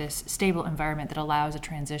for this stable environment that allows a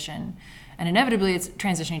transition. And inevitably it's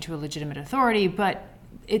transitioning to a legitimate authority, but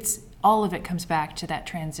all of it comes back to that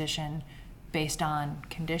transition based on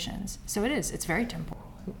conditions. So it's very temporal.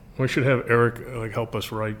 We should have Eric help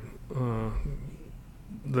us write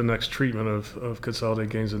the next treatment of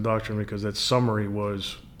consolidated gains and doctrine, because that summary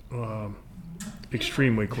was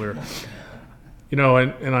extremely clear. And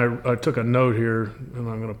I took a note here, and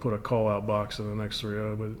I'm going to put a call-out box in the next three.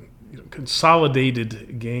 But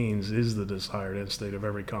consolidated gains is the desired end state of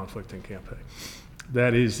every conflict and campaign.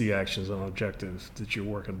 That is the actions and objectives that you're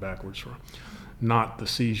working backwards from, not the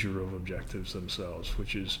seizure of objectives themselves,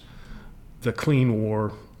 which is the clean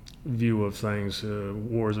war view of things.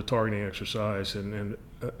 War is a targeting exercise, and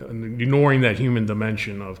ignoring that human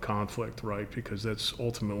dimension of conflict, right? Because that's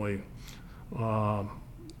ultimately,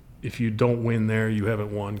 if you don't win there, you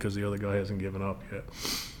haven't won because the other guy hasn't given up yet.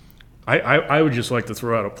 I would just like to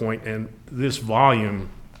throw out a point, and this volume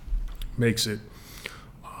makes it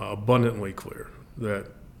abundantly clear that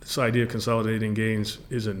this idea of consolidating gains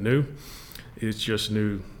isn't new. It's just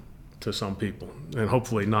new to some people, and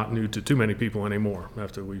hopefully not new to too many people anymore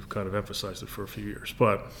after we've kind of emphasized it for a few years.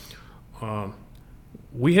 But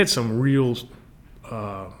we had some real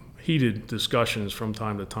heated discussions from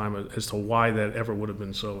time to time as to why that ever would have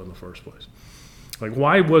been so in the first place. Like,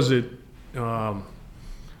 why was it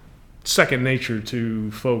second nature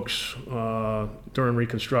to folks during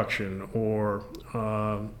Reconstruction or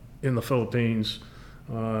in the Philippines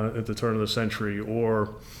at the turn of the century,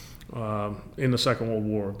 or in the Second World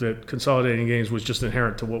War, that consolidating gains was just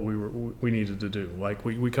inherent to what we needed to do. Like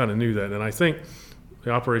we kind of knew that, and I think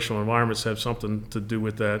the operational environments have something to do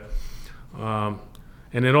with that.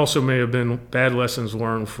 And it also may have been bad lessons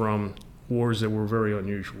learned from wars that were very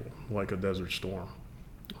unusual, like a Desert Storm,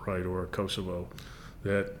 right, or a Kosovo,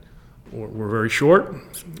 that were very short,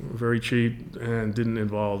 very cheap, and didn't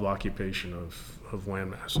involve occupation of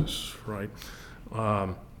land masses, right?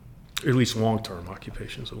 At least long-term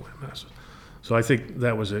occupations of land masses. So I think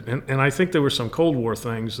that was it. And I think there were some Cold War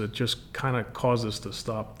things that just kind of caused us to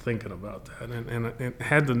stop thinking about that. And it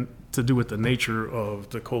had to do with the nature of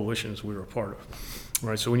the coalitions we were a part of,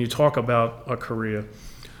 right? So when you talk about a Korea,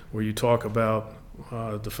 where you talk about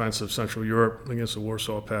defense of Central Europe against the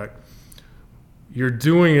Warsaw Pact, you're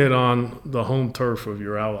doing it on the home turf of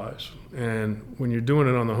your allies. And when you're doing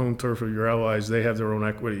it on the home turf of your allies, they have their own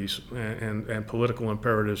equities and political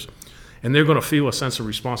imperatives, and they're going to feel a sense of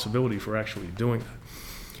responsibility for actually doing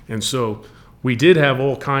that. And so we did have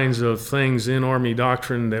all kinds of things in Army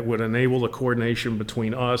doctrine that would enable the coordination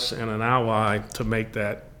between us and an ally to make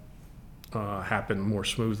that happen more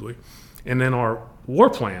smoothly. And then our war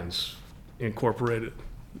plans incorporated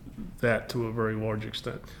that to a very large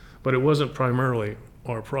extent. But it wasn't primarily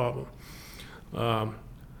our problem.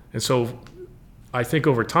 And so I think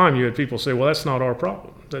over time you had people say, well, that's not our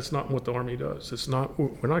problem. That's not what the Army does.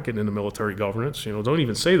 We're not getting into military governance. Don't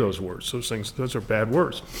even say those words. Those are bad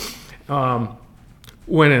words.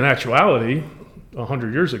 When in actuality,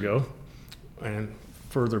 100 years ago and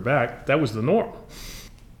further back, that was the norm.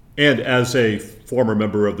 And as a former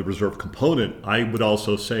member of the reserve component, I would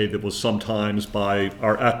also say that was sometimes by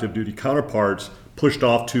our active duty counterparts pushed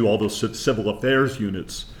off to all those civil affairs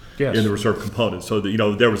units in the reserve component. So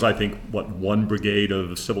that, there was, I think, one brigade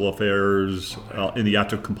of civil affairs in the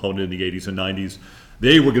active component in the 80s and 90s.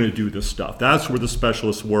 They were going to do this stuff. That's where the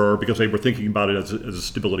specialists were, because they were thinking about it as a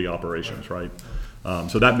stability operations, right?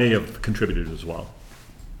 So that may have contributed as well.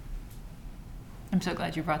 I'm so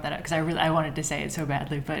glad you brought that up, because I wanted to say it so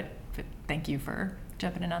badly, but thank you for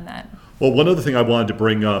jumping in on that. Well, one other thing I wanted to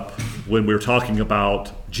bring up when we were talking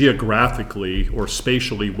about geographically or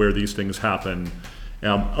spatially where these things happen,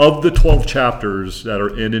 of the 12 chapters that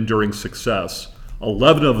are in Enduring Success,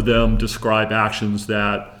 11 of them describe actions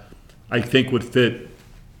that I think would fit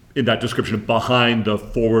in that description behind the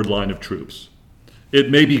forward line of troops. It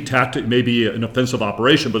may be tactic, maybe an offensive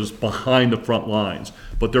operation, but it's behind the front lines.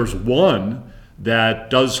 But there's one that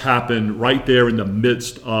does happen right there in the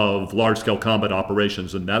midst of large-scale combat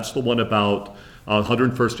operations, and that's the one about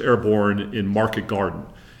 101st Airborne in Market Garden.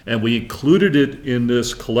 And we included it in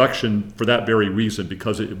this collection for that very reason,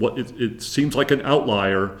 because it seems like an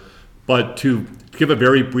outlier, but to give a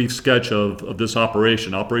very brief sketch of this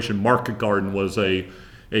operation, Operation Market Garden was a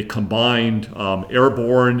combined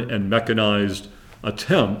airborne and mechanized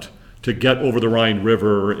attempt to get over the Rhine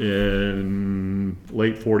River in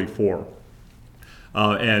late 44.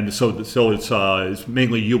 And so it's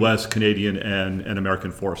mainly U.S., Canadian, and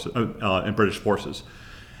American forces and British forces.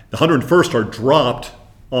 The 101st are dropped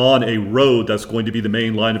on a road that's going to be the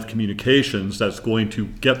main line of communications that's going to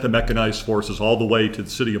get the mechanized forces all the way to the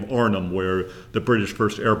city of Arnhem, where the British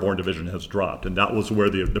 1st Airborne Division has dropped. And that was where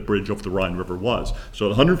the bridge over the Rhine River was. So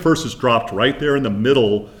the 101st is dropped right there in the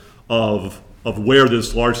middle of where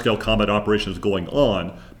this large-scale combat operation is going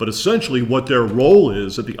on. But essentially what their role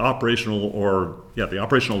is at the operational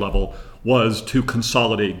level was to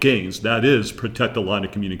consolidate gains. That is, protect the line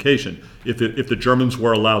of communication. If the Germans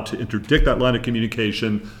were allowed to interdict that line of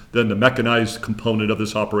communication, then the mechanized component of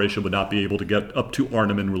this operation would not be able to get up to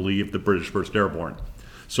Arnhem and relieve the British 1st Airborne.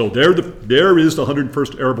 So there is the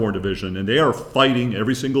 101st Airborne Division, and they are fighting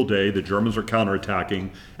every single day. The Germans are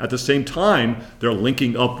counterattacking. At the same time, they're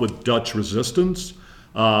linking up with Dutch resistance.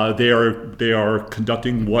 They are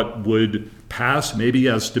conducting what would pass maybe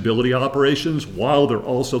as stability operations, while they're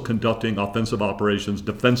also conducting offensive operations,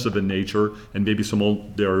 defensive in nature, and maybe some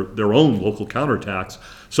of their own local counterattacks.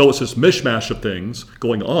 So it's this mishmash of things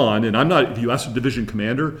going on. And if you ask the division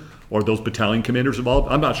commander or those battalion commanders involved,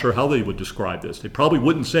 I'm not sure how they would describe this. They probably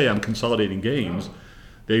wouldn't say I'm consolidating gains.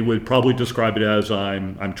 They would probably describe it as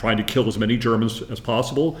I'm trying to kill as many Germans as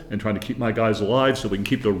possible and trying to keep my guys alive so we can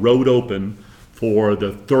keep the road open for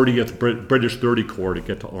the 30th British 30 Corps to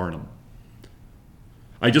get to Arnhem.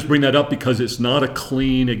 I just bring that up because it's not a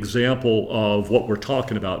clean example of what we're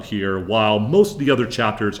talking about here, while most of the other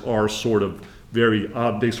chapters are sort of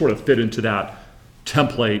they sort of fit into that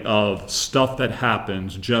template of stuff that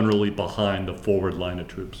happens generally behind the forward line of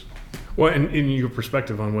troops. Well, and in your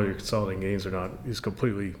perspective on whether you're consolidating gains or not is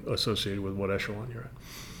completely associated with what echelon you're at.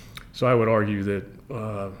 So I would argue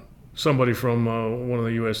that somebody from one of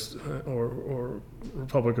the U.S. or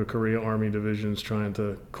Republic of Korea Army divisions trying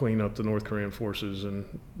to clean up the North Korean forces in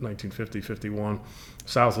 1950-51,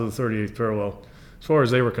 south of the 38th parallel. As far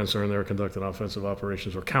as they were concerned, they were conducting offensive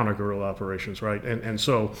operations or counter-guerrilla operations, right? And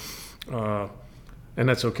so, and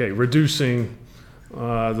that's okay. Reducing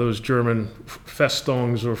those German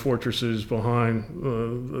Festungen or fortresses behind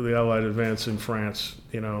the Allied advance in France,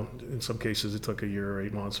 in some cases it took a year or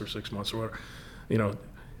 8 months or 6 months or whatever.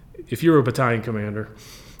 If you're a battalion commander,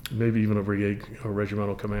 maybe even a brigade or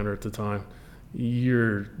regimental commander at the time,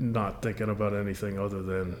 you're not thinking about anything other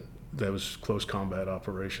than those close combat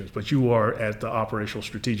operations. But you are at the operational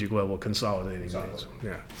strategic level consolidating things.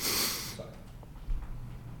 Yeah.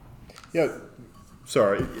 Yeah.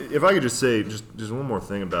 Sorry, if I could just say just one more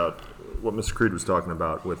thing about what Mr. Creed was talking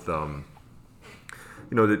about with, that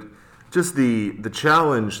just the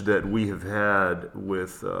challenge that we have had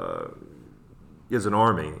with as an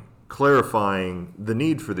Army, clarifying the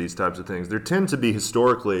need for these types of things. There tend to be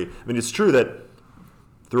historically, it's true that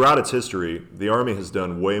throughout its history, the Army has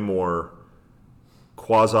done way more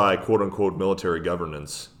quasi, quote-unquote, military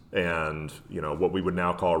governance and, what we would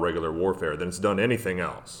now call regular warfare than it's done anything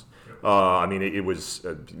else.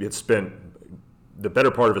 It spent the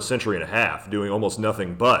better part of a century and a half doing almost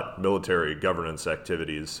nothing but military governance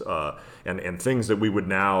activities and things that we would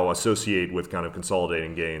now associate with kind of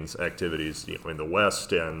consolidating gains activities in the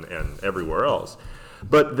West and everywhere else.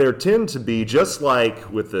 But there tend to be, just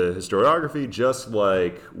like with the historiography, just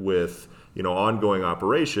like with ongoing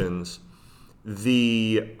operations,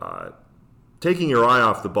 the taking your eye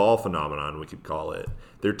off the ball phenomenon, we could call it.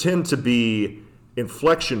 There tend to be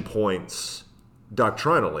inflection points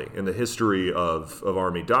doctrinally in the history of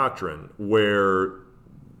Army doctrine where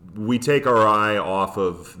we take our eye off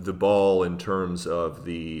of the ball in terms of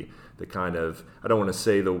the kind of, I don't want to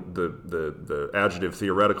say the adjective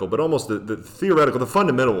theoretical, but almost the theoretical, the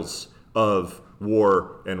fundamentals of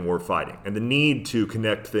war and war fighting, and the need to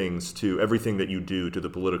connect things to everything that you do to the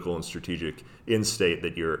political and strategic end state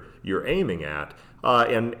that you're aiming at.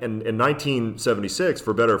 And in 1976,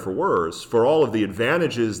 for better or for worse, for all of the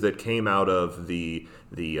advantages that came out of the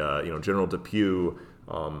General Depew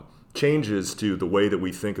changes to the way that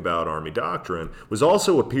we think about Army doctrine, was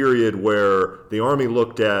also a period where the Army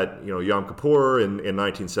looked at Yom Kippur in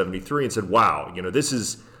 1973 and said, "Wow, this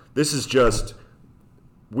is just,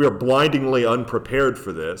 we are blindingly unprepared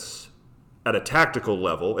for this at a tactical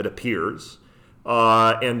level. It appears."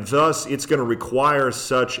 And thus, it's going to require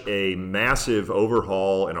such a massive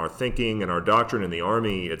overhaul in our thinking and our doctrine in the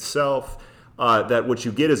Army itself that what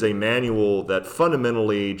you get is a manual that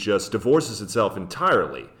fundamentally just divorces itself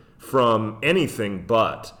entirely from anything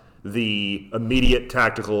but the immediate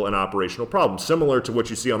tactical and operational problems, similar to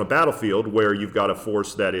what you see on a battlefield where you've got a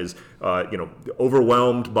force that is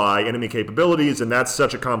overwhelmed by enemy capabilities, and that's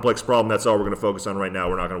such a complex problem, that's all we're going to focus on right now.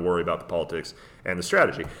 We're not going to worry about the politics and the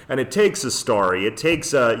strategy. And it takes a story, it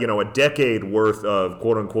takes a decade worth of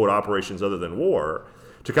quote-unquote operations other than war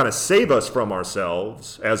to kind of save us from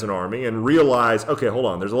ourselves as an Army and realize, okay, hold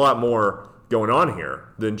on, there's a lot more going on here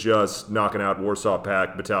than just knocking out Warsaw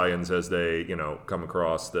Pact battalions as they come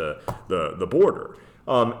across the border.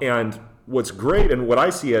 And what's great, and what I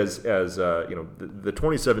see as the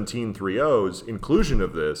 2017 3.0's inclusion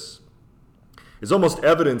of this is almost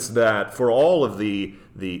evidence that for all of the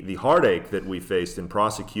heartache that we faced in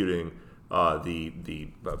prosecuting the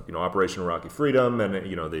Operation Iraqi Freedom and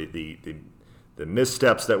the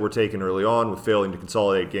missteps that were taken early on with failing to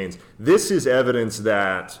consolidate gains, this is evidence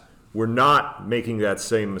that we're not making that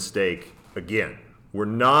same mistake again. We're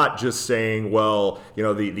not just saying, well,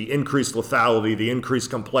 the increased lethality, the increased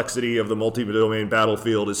complexity of the multi-domain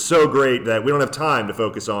battlefield is so great that we don't have time to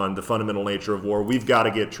focus on the fundamental nature of war. We've got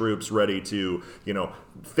to get troops ready to,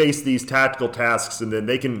 face these tactical tasks, and then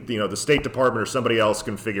they can, the State Department or somebody else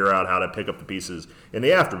can figure out how to pick up the pieces in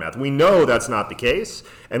the aftermath. We know that's not the case,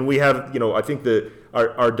 and we have, I think that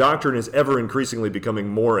our doctrine is ever increasingly becoming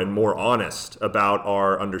more and more honest about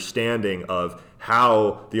our understanding of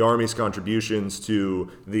how the Army's contributions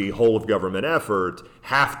to the whole of government effort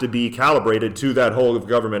have to be calibrated to that whole of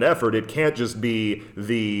government effort. It can't just be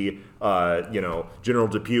the General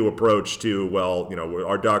Depew approach to,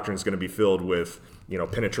 our doctrine is going to be filled with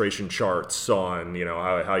penetration charts on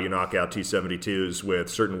how you knock out T-72s with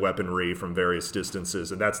certain weaponry from various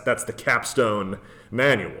distances, and that's the capstone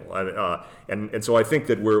manual. And so I think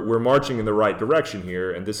that we're marching in the right direction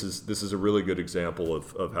here, and this is a really good example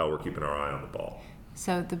of how we're keeping our eye on the ball.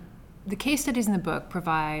 So the case studies in the book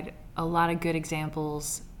provide a lot of good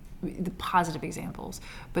examples, the positive examples,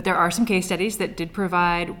 but there are some case studies that did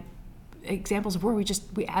provide examples of where we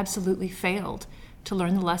absolutely failed to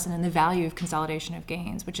learn the lesson and the value of consolidation of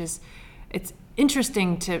gains, which is, it's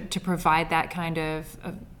interesting to provide that kind of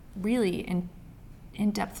really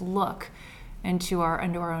in-depth look into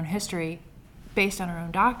our own history based on our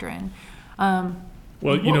own doctrine. Well,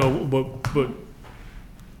 you know, but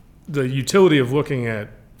the utility of looking at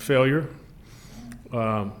failure,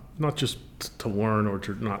 not just to learn or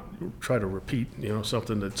to not try to repeat, you know,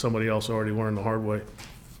 something that somebody else already learned the hard way,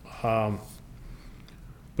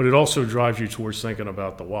 but it also drives you towards thinking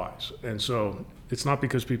about the whys. And so it's not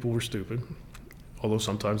because people were stupid, although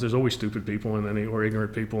sometimes there's always stupid people in any, or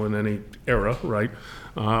ignorant people in any era, right,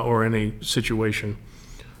 or any situation.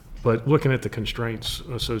 But looking at the constraints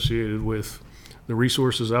associated with the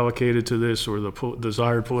resources allocated to this, or the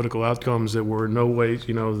desired political outcomes that were in no way,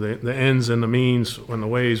 you know, the ends and the means and the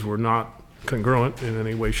ways were not congruent in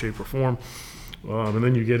any way, shape, or form. And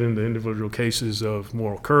then you get into individual cases of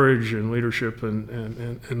moral courage and leadership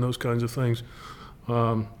and those kinds of things.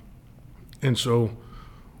 And so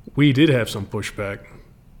we did have some pushback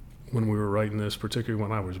when we were writing this, particularly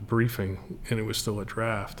when I was briefing and it was still a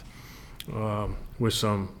draft, with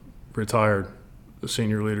some retired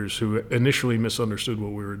senior leaders who initially misunderstood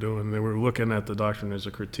what we were doing. They were looking at the doctrine as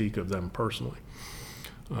a critique of them personally.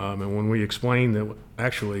 And when we explained that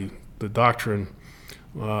actually the doctrine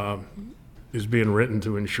is being written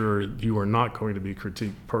to ensure you are not going to be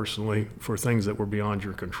critiqued personally for things that were beyond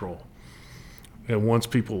your control. And once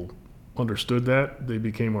people understood that, they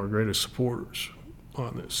became our greatest supporters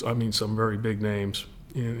on this. I mean, some very big names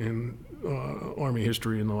in Army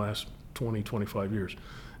history in the last 20, 25 years.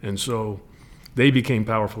 And so they became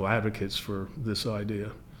powerful advocates for this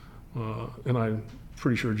idea. And I'm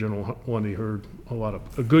pretty sure General Lundy heard a lot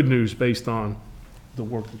of good news based on the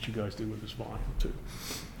work that you guys did with this volume, too.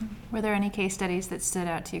 Were there any case studies that stood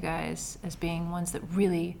out to you guys as being ones that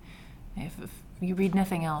really, if you read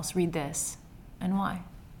nothing else, read this, and why?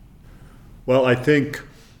 Well, I think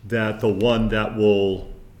that the one that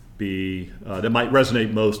will be, that might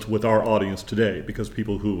resonate most with our audience today, because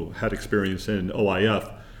people who had experience in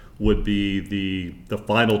OIF, would be the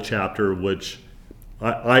final chapter, which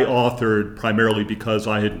I authored primarily because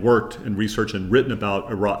I had worked and researched and written about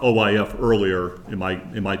OIF earlier in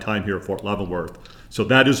my time here at Fort Leavenworth. So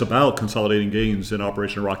that is about consolidating gains in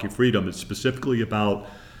Operation Iraqi Freedom. It's specifically about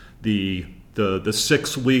the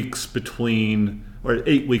 6 weeks between, or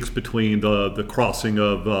 8 weeks between the crossing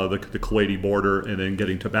of the Kuwaiti border and then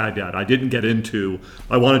getting to Baghdad. I didn't get into,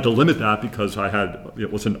 I wanted to limit that because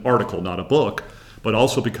it was an article, not a book, but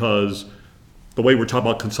also because the way we're talking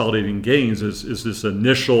about consolidating gains is this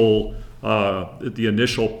initial, the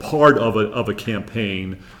initial part of a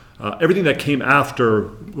campaign. Everything that came after,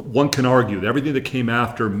 one can argue that everything that came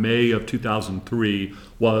after May of 2003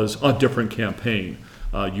 was a different campaign.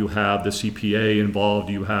 You have the CPA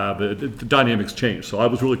involved, you have, the dynamics changed. So I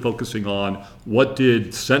was really focusing on what did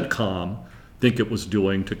CENTCOM think it was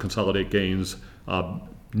doing to consolidate gains,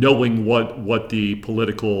 knowing what the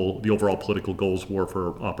overall political goals were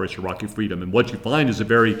for Operation Iraqi Freedom. And what you find is a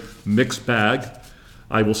very mixed bag.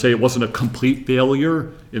 I will say it wasn't a complete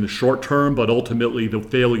failure in the short term, but ultimately the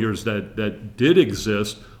failures that did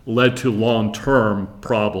exist led to long-term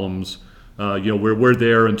problems. We're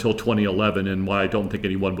there until 2011, and why I don't think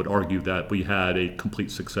anyone would argue that we had a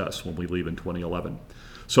complete success when we leave in 2011.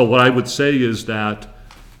 So what I would say is that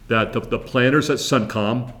the planners at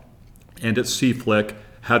CENTCOM and at CFLIC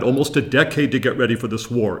had almost a decade to get ready for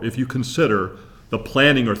this war. If you consider the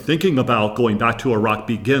planning or thinking about going back to Iraq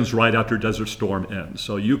begins right after Desert Storm ends.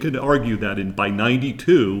 So you can argue that by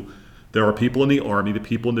 92, there are people in the Army, the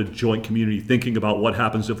people in the joint community thinking about what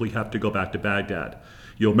happens if we have to go back to Baghdad.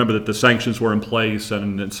 You'll remember that the sanctions were in place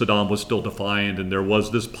and Saddam was still defiant, and there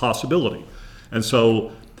was this possibility. And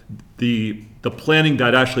so the planning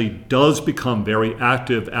that actually does become very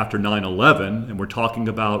active after 9/11, and we're talking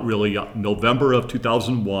about really November of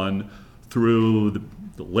 2001 through the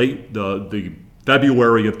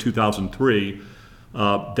February of 2003,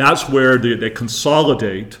 that's where they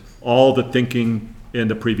consolidate all the thinking in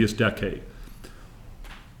the previous decade.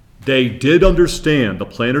 They did understand, the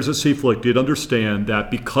planners at CFLIC did understand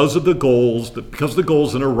that because the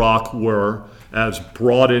goals in Iraq were as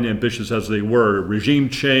broad and ambitious as they were, regime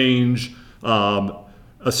change, to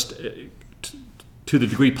the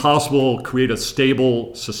degree possible, create a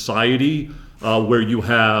stable society where you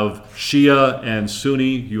have Shia and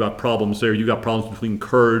Sunni, you have problems there, you got problems between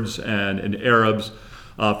Kurds and Arabs,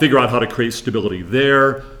 figure out how to create stability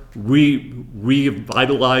there,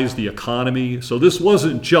 revitalize the economy. So this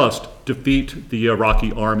wasn't just defeat the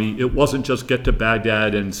Iraqi army. It wasn't just get to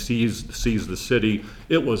Baghdad and seize the city.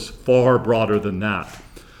 It was far broader than that.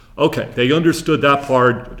 Okay, they understood that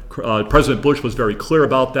part. President Bush was very clear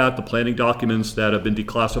about that. The planning documents that have been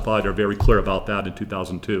declassified are very clear about that in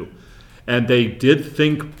 2002. And they did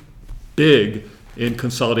think big in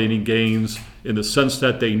consolidating gains in the sense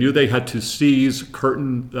that they knew they had to seize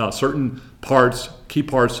certain parts, key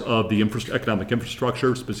parts of the economic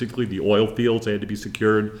infrastructure, specifically the oil fields. They had to be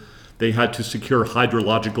secured. They had to secure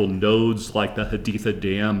hydrological nodes like the Haditha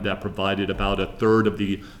Dam that provided about a third of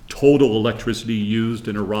the total electricity used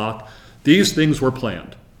in Iraq. These things were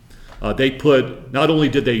planned. Not only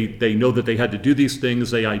did they know that they had to do these things,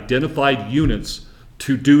 they identified units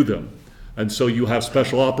to do them. And so you have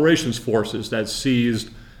special operations forces that seized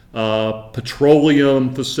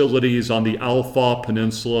petroleum facilities on the Al-Fa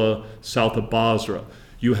Peninsula south of Basra.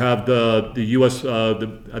 You have the U.S., I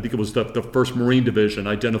think it was the 1st Marine Division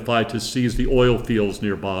identified to seize the oil fields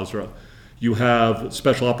near Basra. You have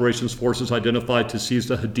Special Operations Forces identified to seize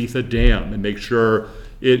the Haditha Dam and make sure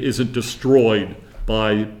it isn't destroyed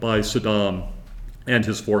by Saddam and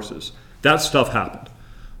his forces. That stuff happened.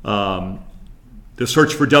 The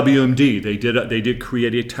search for WMD, they did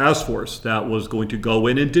create a task force that was going to go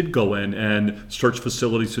in and did go in and search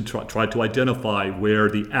facilities to try to identify where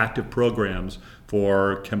the active programs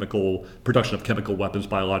for production of chemical weapons,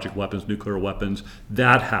 biologic weapons, nuclear weapons,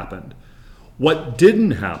 that happened. What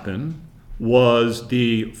didn't happen was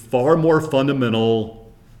the far more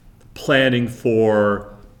fundamental planning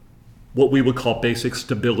for what we would call basic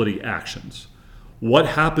stability actions. What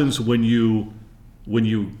happens when you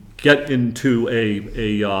get into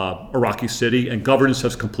a Iraqi city and governance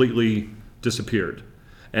has completely disappeared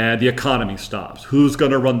and the economy stops? Who's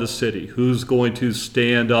going to run the city? Who's going to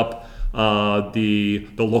stand up the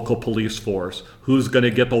local police force? Who's going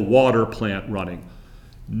to get the water plant running?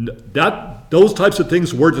 Those types of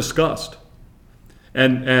things were discussed.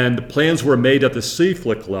 And the plans were made at the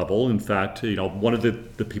CFLIC level. In fact, one of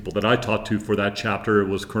the people that I talked to for that chapter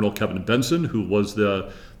was Colonel Kevin Benson, who was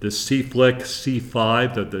the CFLIC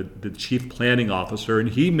C5, the chief planning officer, and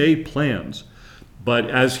he made plans. But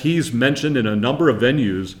as he's mentioned in a number of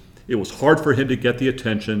venues, it was hard for him to get the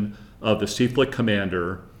attention of the CFLIC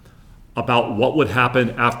commander about what would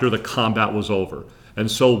happen after the combat was over. And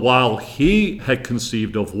so while he had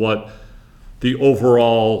conceived of what the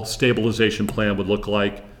overall stabilization plan would look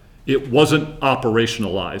like, it wasn't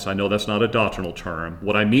operationalized. I know that's not a doctrinal term.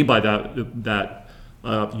 What I mean by that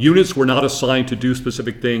units were not assigned to do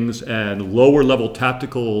specific things, and lower level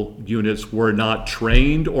tactical units were not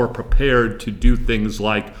trained or prepared to do things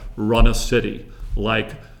like run a city,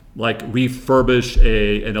 like refurbish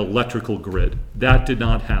an electrical grid. That did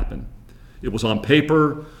not happen. It was on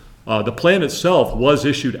paper. The plan itself was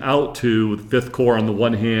issued out to the 5th Corps on the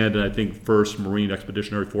one hand, and I think 1st Marine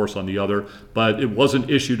Expeditionary Force on the other, but it wasn't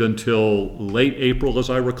issued until late April, as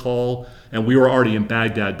I recall, and we were already in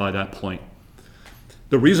Baghdad by that point.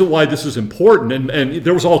 The reason why this is important, and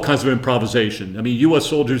there was all kinds of improvisation. I mean, U.S.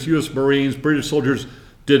 soldiers, U.S. Marines, British soldiers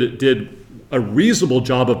did a reasonable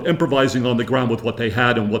job of improvising on the ground with what they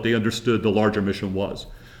had and what they understood the larger mission was.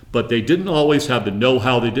 But they didn't always have the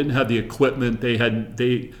know-how. They didn't have the equipment.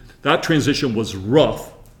 That transition was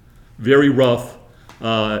rough, very rough,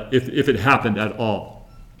 if it happened at all.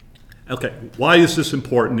 Okay, why is this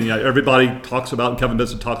important? Everybody talks about, and Kevin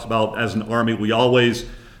Benson talks about, as an Army, we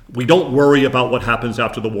don't worry about what happens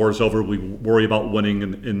after the war is over. We worry about winning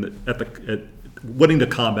winning the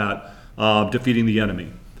combat, defeating the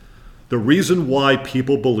enemy. The reason why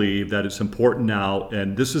people believe that it's important now,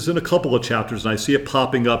 and this is in a couple of chapters, and I see it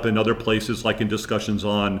popping up in other places, like in discussions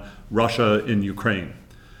on Russia in Ukraine.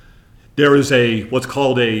 There is what's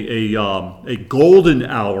called a golden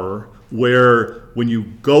hour where when you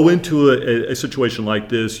go into a situation like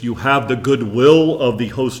this, you have the goodwill of the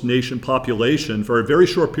host nation population for a very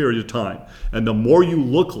short period of time. And the more you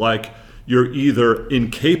look like you're either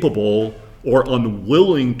incapable or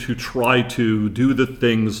unwilling to try to do the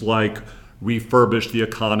things like refurbish the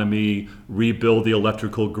economy, rebuild the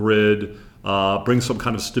electrical grid, bring some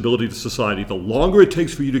kind of stability to society, the longer it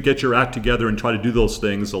takes for you to get your act together and try to do those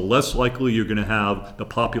things, the less likely you're going to have the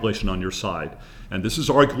population on your side. And this is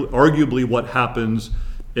arguably what happens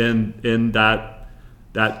in that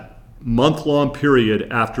month-long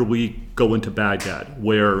period after we go into Baghdad,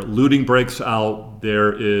 where looting breaks out,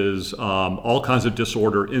 there is all kinds of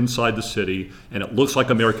disorder inside the city, and it looks like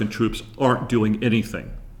American troops aren't doing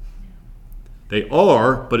anything. They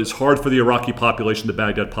are, but it's hard for the Iraqi population, the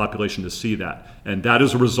Baghdad population, to see that. And that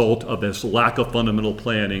is a result of this lack of fundamental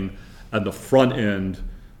planning at the front end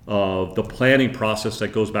of the planning process that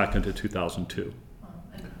goes back into 2002.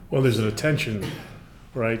 Well, there's an attention,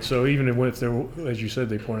 right? So even if there, as you said,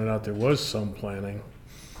 they pointed out there was some planning.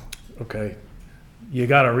 Okay, you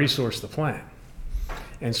got to resource the plan.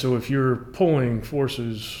 And so if you're pulling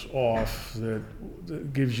forces off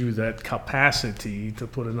that gives you that capacity to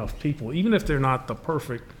put enough people, even if they're not the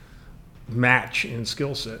perfect match in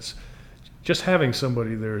skill sets, just having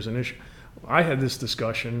somebody there is an issue. I had this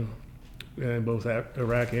discussion in both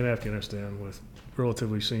Iraq and Afghanistan with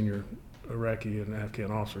relatively senior Iraqi and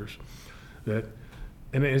Afghan officers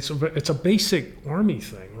and it's a basic Army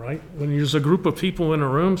thing, right? When there's a group of people in a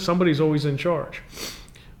room, somebody's always in charge.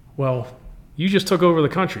 Well, you just took over the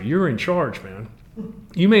country. You're in charge, man.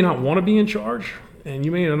 You may not want to be in charge, and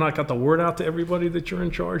you may have not got the word out to everybody that you're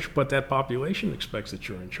in charge, but that population expects that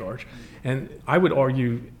you're in charge. And I would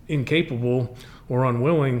argue incapable or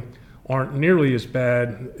unwilling aren't nearly as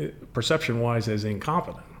bad perception-wise as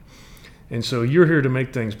incompetent. And so you're here to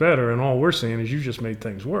make things better, and all we're saying is you just made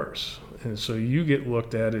things worse. And so you get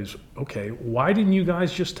looked at as, okay, why didn't you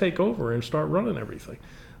guys just take over and start running everything?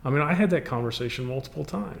 I mean, I had that conversation multiple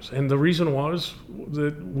times. And the reason was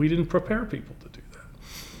that we didn't prepare people to do that,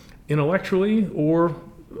 intellectually or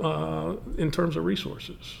in terms of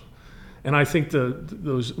resources. And I think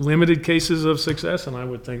those limited cases of success, and I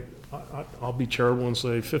would think, I'll be charitable and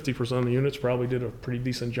say 50% of the units probably did a pretty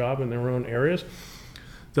decent job in their own areas.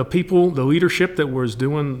 The people, the leadership that was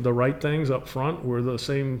doing the right things up front were the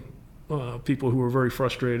same people who were very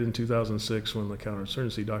frustrated in 2006 when the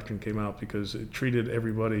counterinsurgency doctrine came out, because it treated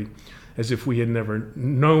everybody as if we had never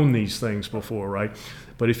known these things before, right?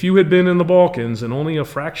 But if you had been in the Balkans, and only a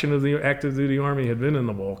fraction of the active duty Army had been in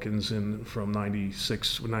the Balkans from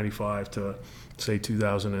 96, 95 to, say,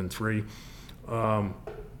 2003,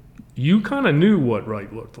 you kind of knew what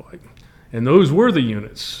right looked like. And those were the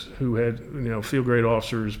units who had, field grade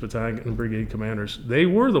officers, battalion and brigade commanders. They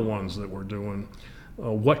were the ones that were doing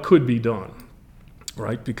what could be done,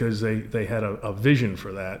 right? Because they had a vision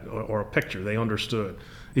for that, or a picture. They understood.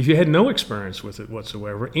 If you had no experience with it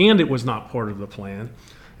whatsoever, and it was not part of the plan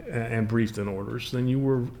and briefed in orders, then you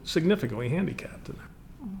were significantly handicapped in that.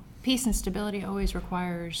 Peace and stability always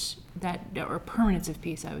requires that, or permanence of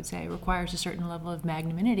peace, I would say, requires a certain level of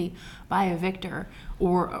magnanimity by a victor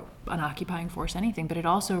or an occupying force, anything. But it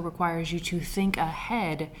also requires you to think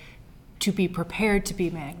ahead, to be prepared to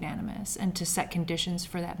be magnanimous and to set conditions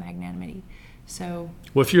for that magnanimity. So,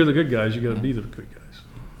 well, if you're the good guys, you got to be the good guys,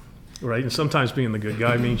 right? And sometimes being the good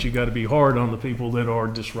guy means you got to be hard on the people that are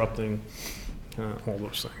disrupting all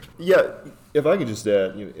those things. Yeah, if I could just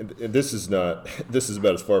add, this is about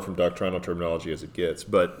as far from doctrinal terminology as it gets,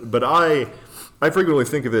 but I frequently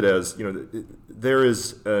think of it as, there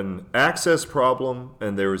is an access problem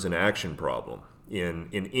and there is an action problem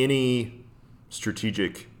in any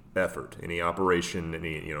strategic effort, any operation,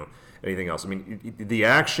 anything else. I mean, the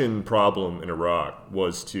action problem in Iraq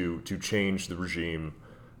was to change the regime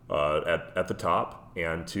at the top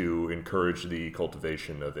and to encourage the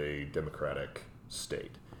cultivation of a democratic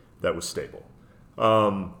state that was stable.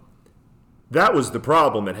 That was the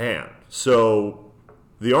problem at hand. So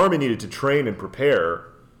the Army needed to train and prepare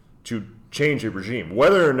to change a regime.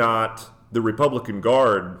 Whether or not the Republican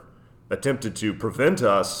Guard attempted to prevent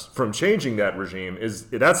us from changing that regime,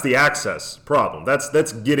 that's the access problem.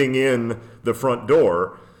 That's getting in the front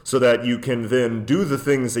door so that you can then do the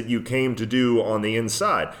things that you came to do on the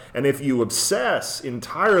inside. And if you obsess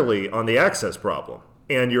entirely on the access problem,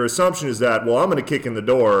 and your assumption is that, well, I'm going to kick in the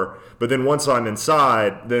door, but then once I'm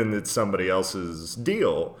inside, then it's somebody else's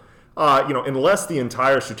deal. Unless the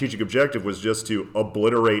entire strategic objective was just to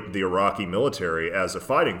obliterate the Iraqi military as a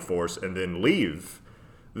fighting force and then leave,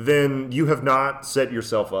 then you have not set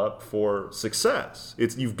yourself up for success.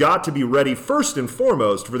 You've got to be ready first and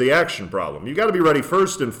foremost for the action problem. You've got to be ready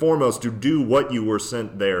first and foremost to do what you were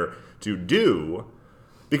sent there to do,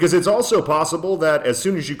 because it's also possible that as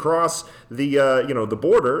soon as you cross the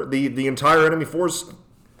border, the entire enemy force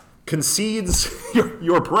concedes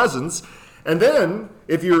your presence. And then,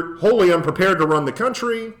 if you're wholly unprepared to run the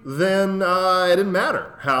country, then it didn't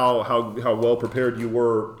matter how well prepared you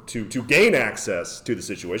were to gain access to the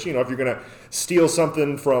situation. If you're going to steal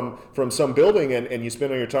something from some building and you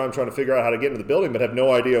spend all your time trying to figure out how to get into the building but have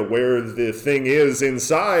no idea where the thing is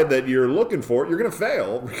inside that you're looking for, you're going to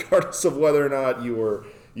fail, regardless of whether or not you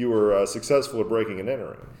were successful at breaking and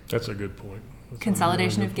entering. That's a good point.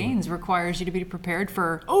 Consolidation of gains requires you to be prepared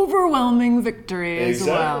for overwhelming victory as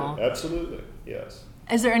well. Absolutely, yes.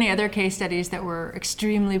 Is there any other case studies that were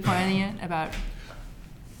extremely poignant about?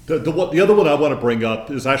 The other one I want to bring up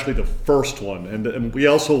is actually the first one, and we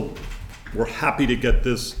also were happy to get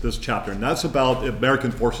this chapter, and that's about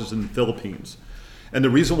American forces in the Philippines. And the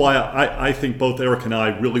reason why I think both Eric and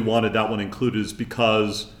I really wanted that one included is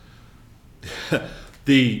because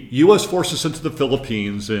the U.S. forces into the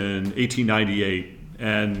Philippines in 1898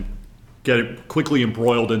 and get quickly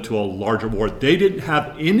embroiled into a larger war. They didn't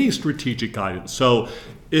have any strategic guidance. So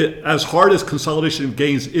as hard as consolidation of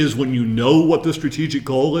gains is when you know what the strategic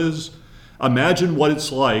goal is, imagine what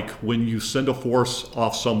it's like when you send a force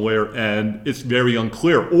off somewhere and it's very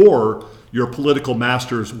unclear, or your political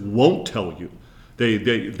masters won't tell you.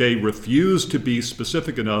 They refuse to be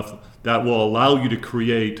specific enough that will allow you to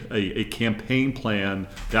create a campaign plan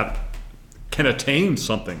that can attain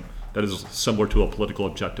something that is similar to a political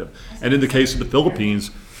objective. And in the case of the Philippines,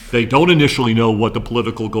 they don't initially know what the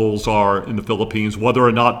political goals are in the Philippines, whether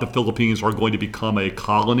or not the Philippines are going to become a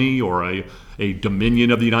colony or a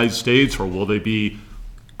dominion of the United States, or will they be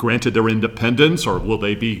granted their independence, or will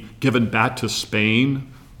they be given back to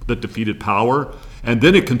Spain, the defeated power. And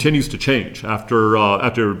then it continues to change after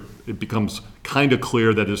it becomes kind of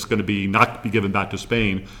clear that it's going to be not be given back to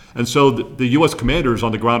Spain. And so the U.S. commanders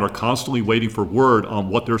on the ground are constantly waiting for word on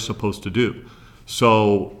what they're supposed to do.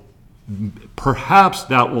 So perhaps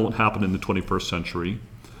that won't happen in the 21st century,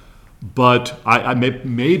 but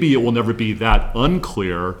maybe it will never be that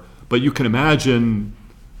unclear. But you can imagine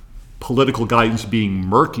political guidance being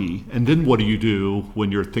murky, and then what do you do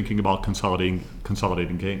when you're thinking about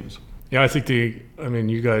consolidating gains? Yeah, I think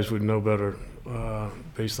you guys would know better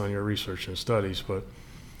based on your research and studies, but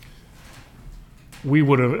we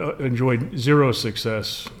would have enjoyed zero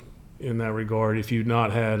success in that regard if you'd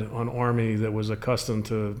not had an army that was accustomed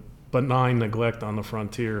to benign neglect on the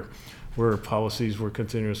frontier, where policies were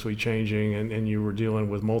continuously changing and you were dealing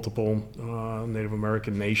with multiple Native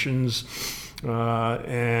American nations,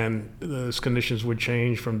 and those conditions would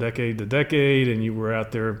change from decade to decade, and you were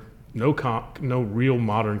out there, no real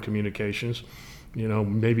modern communications,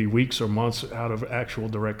 maybe weeks or months out of actual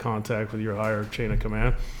direct contact with your higher chain of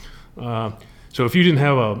command. So if you didn't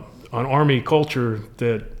have an army culture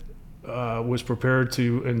that was prepared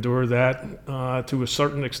to endure that to a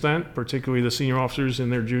certain extent, particularly the senior officers in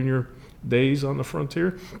their junior days on the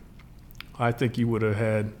frontier, I think you would have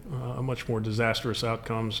had much more disastrous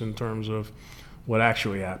outcomes in terms of what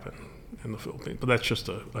actually happened in the Philippines. But that's just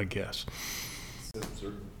a guess.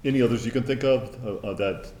 Any others you can think of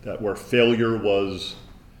that where failure was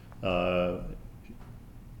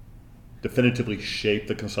definitively shaped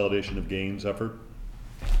the consolidation of gains effort?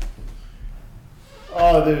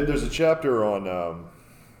 There's a chapter on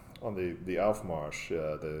the Aufmarsch,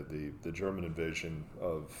 the German invasion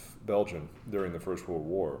of Belgium during the First World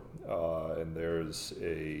War, and there's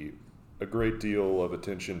a great deal of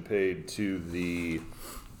attention paid to the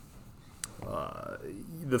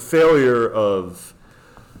failure of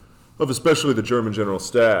especially the German General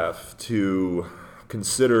Staff to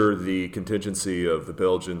consider the contingency of the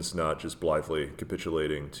Belgians not just blithely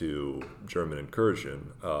capitulating to German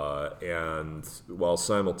incursion, and while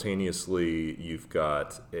simultaneously you've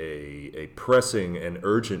got a pressing and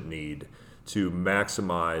urgent need to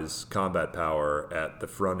maximize combat power at the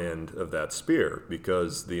front end of that spear,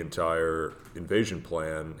 because the entire invasion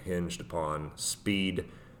plan hinged upon speed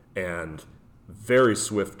and very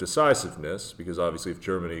swift decisiveness, because obviously if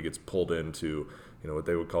Germany gets pulled into what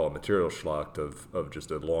they would call a Materialschlacht of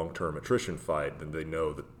just a long-term attrition fight, then they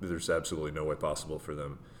know that there's absolutely no way possible for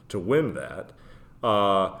them to win that.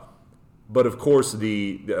 But of course,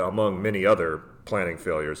 among many other planning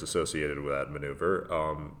failures associated with that maneuver,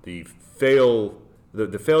 the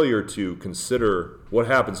failure to consider what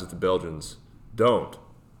happens if the Belgians don't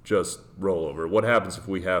just roll over. What happens if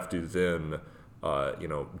we have to then,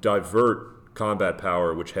 divert combat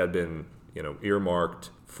power, which had been,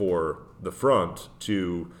 earmarked for the front,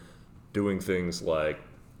 to doing things like,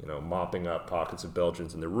 mopping up pockets of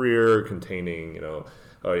Belgians in the rear, containing,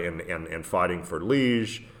 and fighting for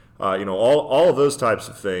Liège. All of those types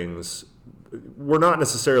of things were not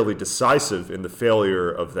necessarily decisive in the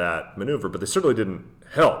failure of that maneuver, but they certainly didn't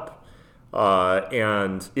help.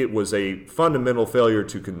 And it was a fundamental failure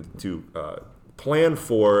to plan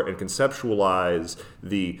for and conceptualize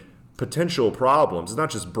the potential problems. It's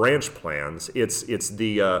not just branch plans. It's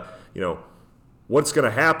the what's going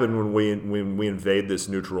to happen when we invade this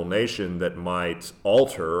neutral nation that might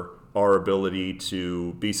alter our ability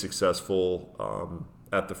to be successful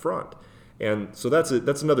at the front. And so that's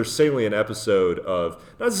another salient episode of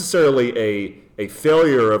not necessarily a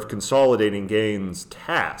failure of consolidating gains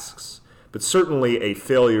tasks, but certainly a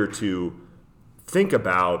failure to think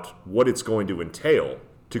about what it's going to entail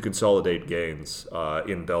to consolidate gains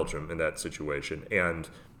in Belgium in that situation, and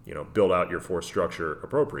build out your force structure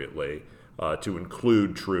appropriately to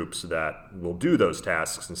include troops that will do those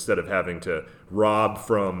tasks instead of having to rob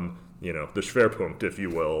from the Schwerpunkt, if you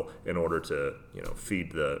will, in order to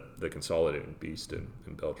feed the consolidating beast in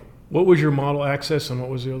Belgium. What was your model? Access, and what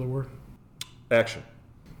was the other word? Action.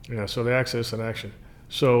 Yeah, so the access and action.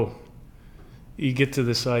 So you get to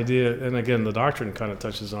this idea, and again, the doctrine kind of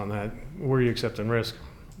touches on that. Where are you accepting risk?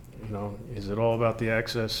 Is it all about the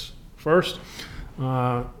access first,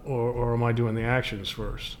 or am I doing the actions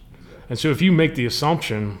first? And so if you make the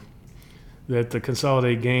assumption that the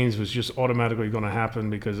consolidated gains was just automatically going to happen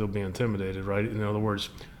because they'll be intimidated, right? In other words,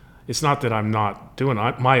 it's not that I'm not doing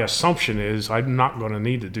it. My assumption is I'm not going to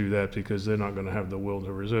need to do that because they're not going to have the will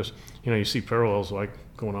to resist. You see parallels like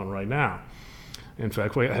going on right now. In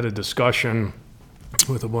fact, we had a discussion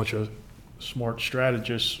with a bunch of smart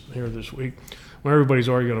strategists here this week when everybody's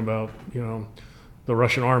arguing about, the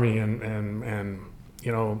Russian army and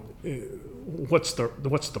what's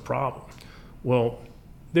the problem? Well,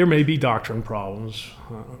 there may be doctrine problems.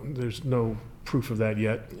 There's no proof of that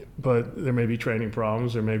yet, but there may be training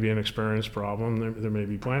problems. There may be an experience problem. There may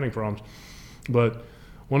be planning problems. But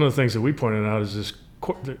one of the things that we pointed out is this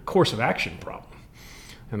the course of action problem.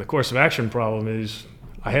 And the course of action problem is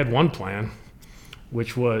I had one plan,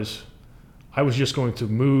 which was I was just going to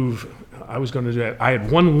move. I was going to do that. I had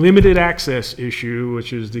one limited access issue,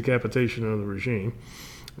 which is decapitation of the regime,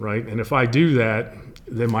 right? And if I do that,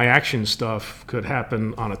 then my action stuff could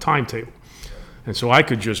happen on a timetable. And so I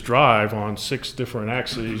could just drive on 6 different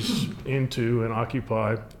axes into and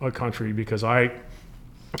occupy a country because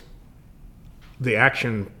the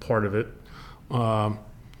action part of it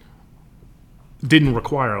didn't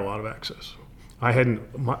require a lot of access.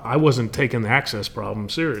 I wasn't taking the access problem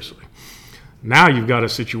seriously. Now you've got a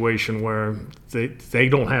situation where they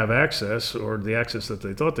don't have access, or the access that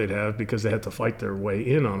they thought they'd have, because they had to fight their way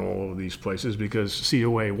in on all of these places because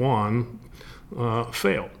COA 1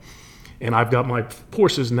 failed. And I've got my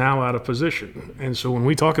forces now out of position. And so when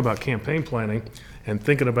we talk about campaign planning and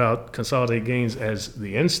thinking about consolidated gains as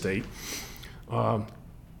the end state,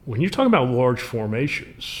 when you're talking about large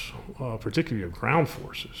formations, particularly of ground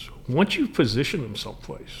forces, once you position them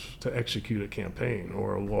someplace to execute a campaign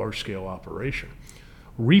or a large-scale operation,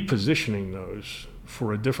 repositioning those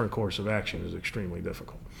for a different course of action is extremely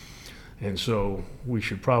difficult. And so we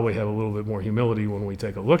should probably have a little bit more humility when we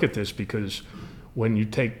take a look at this, because when you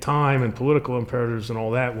take time and political imperatives and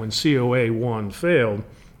all that, when COA 1 failed,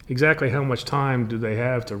 exactly how much time do they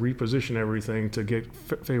have to reposition everything to get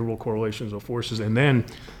favorable correlations of forces and then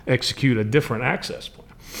execute a different access plan?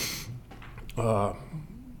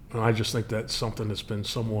 And I just think that's something that's been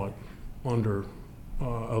somewhat under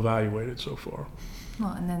evaluated so far.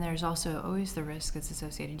 Well, and then there's also always the risk that's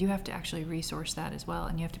associated. You have to actually resource that as well,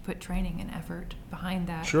 and you have to put training and effort behind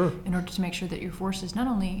that in order to make sure that your forces not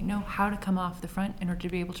only know how to come off the front in order to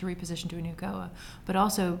be able to reposition to a new GOA, but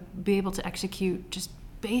also be able to execute just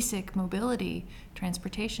basic mobility,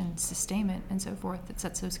 transportation, sustainment, and so forth that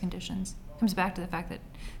sets those conditions. It comes back to the fact that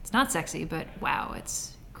it's not sexy, but wow,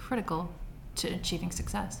 it's critical to achieving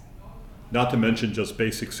success. Not to mention just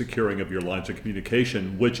basic securing of your lines of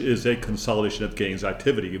communication, which is a consolidation of gains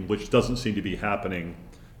activity, which doesn't seem to be happening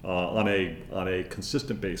on a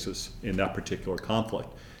consistent basis in that particular conflict.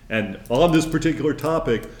 And on this particular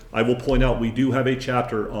topic, I will point out we do have a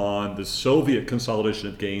chapter on the Soviet consolidation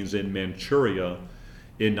of gains in Manchuria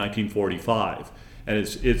in 1945. And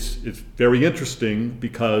it's very interesting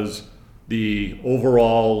because the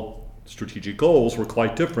overall strategic goals were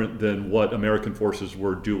quite different than what American forces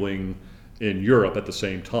were doing in Europe at the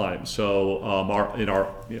same time. So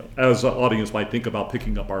as an audience might think about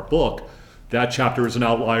picking up our book, that chapter is an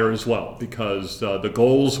outlier as well, because the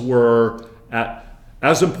goals were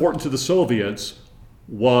as important to the Soviets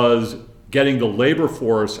was getting the labor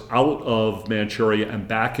force out of Manchuria and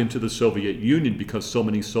back into the Soviet Union, because so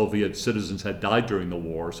many Soviet citizens had died during the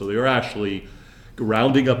war. So they were actually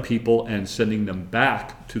rounding up people and sending them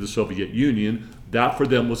back to the Soviet Union. That for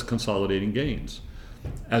them was consolidating gains,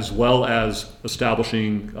 as well as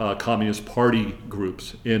establishing Communist Party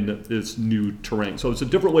groups in this new terrain. So it's a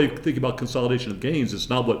different way of thinking about consolidation of gains. It's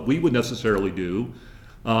not what we would necessarily do,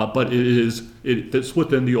 but it fits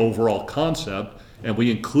within the overall concept. And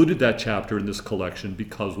we included that chapter in this collection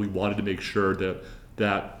because we wanted to make sure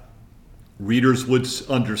that readers would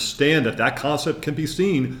understand that concept can be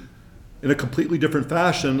seen in a completely different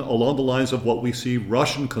fashion along the lines of what we see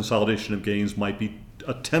Russian consolidation of gains might be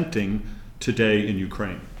attempting today in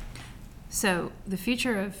Ukraine. So the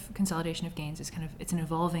future of consolidation of gains is it's an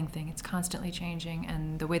evolving thing. It's constantly changing,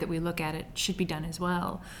 and the way that we look at it should be done as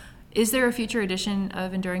well. Is there a future edition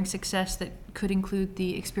of Enduring Success that could include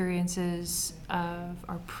the experiences of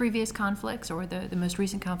our previous conflicts or the most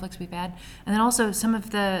recent conflicts we've had, and then also some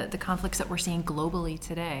of the conflicts that we're seeing globally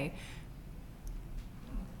today?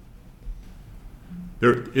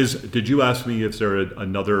 Did you ask me if there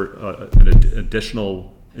another an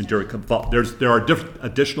additional There are different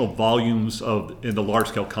additional volumes in the large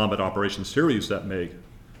scale combat operations series that may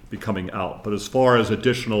be coming out. But as far as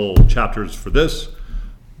additional chapters for this,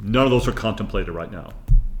 none of those are contemplated right now.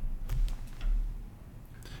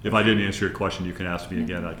 If I didn't answer your question, you can ask me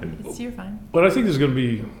again. You're fine. But I think there's going to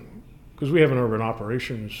be, because we have an urban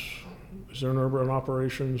operations, is there an urban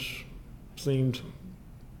operations themed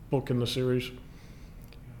book in the series?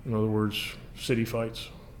 In other words, city fights.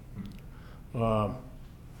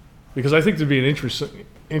 Because I think there'd be an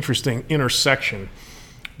interesting intersection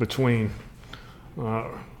between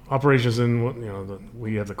operations in,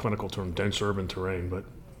 we have the clinical term dense urban terrain, but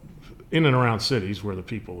in and around cities where the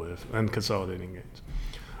people live, and consolidating gains,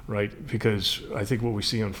 right? Because I think what we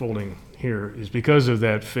see unfolding here is because of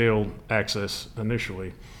that failed access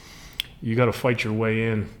initially, you got to fight your way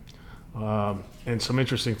in. And some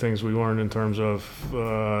interesting things we learned in terms of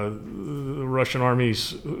the Russian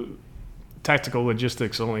army's tactical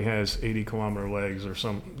logistics only has 80-kilometer legs or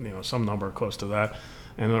some number close to that,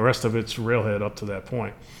 and the rest of it's railhead up to that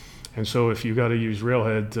point. And so if you got to use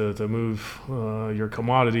railhead to move your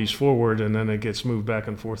commodities forward, and then it gets moved back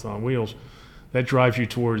and forth on wheels, that drives you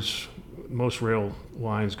towards, most rail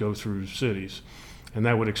lines go through cities, and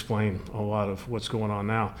that would explain a lot of what's going on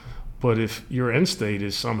now. But if your end state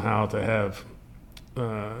is somehow to have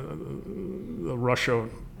the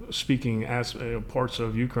Russia-speaking parts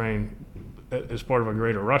of Ukraine as part of a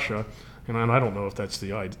greater Russia, and I don't know if that's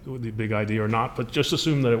the big idea or not, but just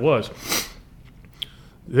assume that it was,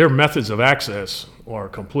 their methods of access are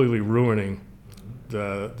completely ruining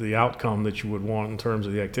the outcome that you would want in terms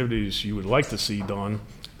of the activities you would like to see done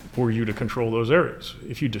for you to control those areas.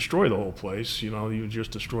 If you destroy the whole place, you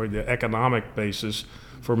just destroyed the economic basis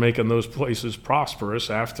for making those places prosperous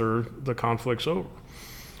after the conflict's over.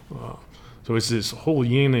 So it's this whole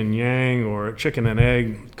yin and yang or chicken and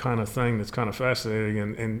egg kind of thing that's kind of fascinating,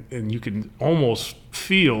 and you can almost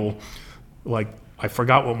feel like I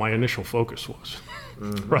forgot what my initial focus was,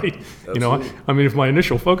 right? Absolutely. If my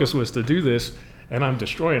initial focus was to do this and I'm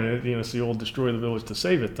destroying it, it's the old destroy the village to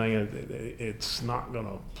save it thing, it's not going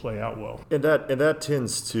to play out well. And that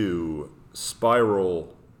tends to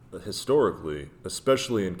spiral historically,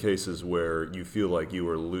 especially in cases where you feel like you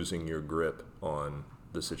are losing your grip on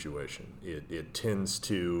the situation. It tends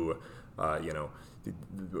to,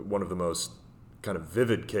 one of the most kind of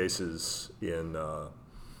vivid cases in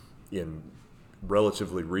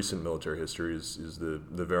relatively recent military history is the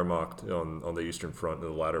Wehrmacht on the Eastern Front in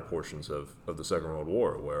the latter portions of the Second World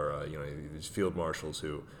War, where these field marshals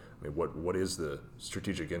who, what is the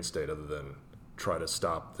strategic end state other than try to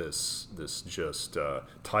stop this just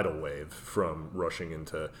tidal wave from rushing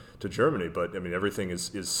into Germany? But everything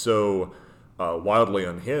is so wildly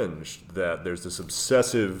unhinged that there's this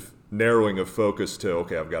obsessive narrowing of focus to,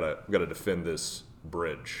 okay, I've got to defend this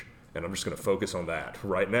bridge, and I'm just going to focus on that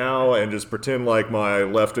right now and just pretend like my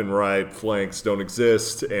left and right flanks don't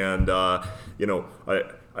exist. And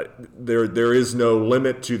there is no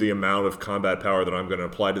limit to the amount of combat power that I'm going to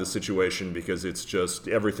apply to the situation, because it's just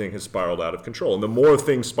everything has spiraled out of control. And the more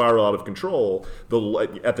things spiral out of control,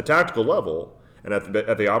 at the tactical level and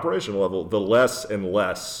at the operational level, the less and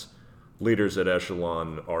less leaders at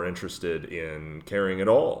echelon are interested in caring at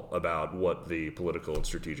all about what the political and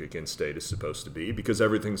strategic end state is supposed to be, because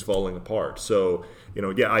everything's falling apart. So,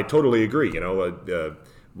 I totally agree.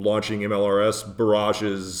 Launching MLRS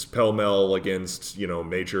barrages pell-mell against,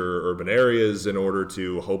 major urban areas in order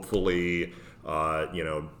to hopefully,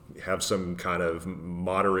 have some kind of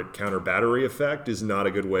moderate counter-battery effect is not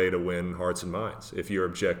a good way to win hearts and minds. If your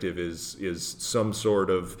objective is some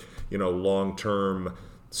sort of, long-term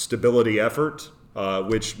stability effort,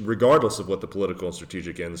 which, regardless of what the political and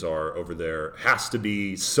strategic ends are over there, has to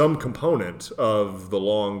be some component of the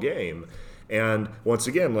long game. And once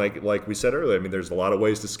again, like we said earlier, there's a lot of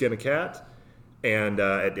ways to skin a cat, and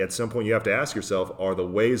at some point you have to ask yourself, are the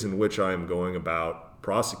ways in which I am going about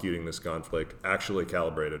prosecuting this conflict actually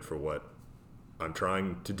calibrated for what I'm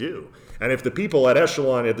trying to do? And if the people at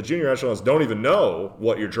the junior echelons don't even know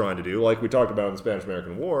what you're trying to do, like we talked about in the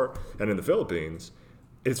Spanish-American War and in the Philippines,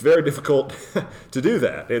 it's very difficult to do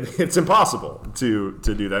that. It's impossible to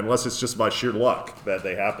do that unless it's just by sheer luck that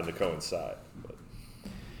they happen to coincide.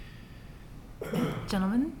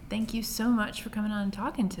 Gentlemen, thank you so much for coming on and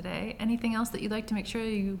talking today. Anything else that you'd like to make sure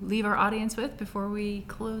you leave our audience with before we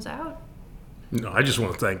close out? No, I just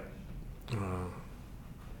want to thank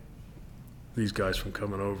these guys for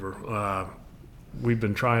coming over. We've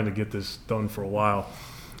been trying to get this done for a while,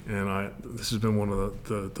 and this has been one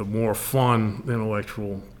of the more fun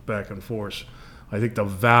intellectual back and forth. I think the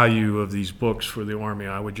value of these books for the Army,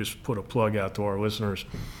 I would just put a plug out to our listeners.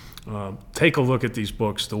 take a look at these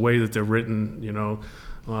books, the way that they're written.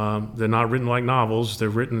 They're not written like novels. They're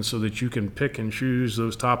written so that you can pick and choose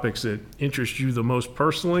those topics that interest you the most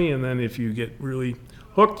personally, and then if you get really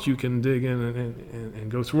hooked, you can dig in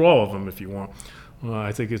and go through all of them if you want.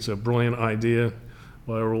 I think it's a brilliant idea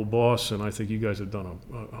by our old boss, and I think you guys have done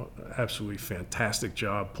an absolutely fantastic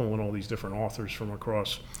job pulling all these different authors from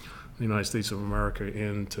across the United States of America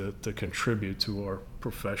in to contribute to our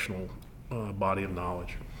professional body of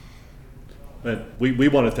knowledge. And we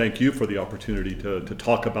want to thank you for the opportunity to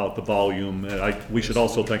talk about the volume. And we should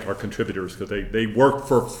also thank our contributors, because they work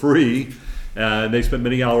for free, and they spend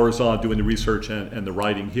many hours on doing the research and the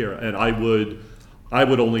writing here. And I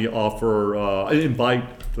would only offer,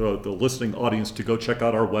 invite the listening audience to go check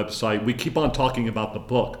out our website. We keep on talking about the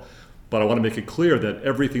book, but I want to make it clear that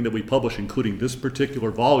everything that we publish, including this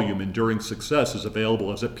particular volume, Enduring Success, is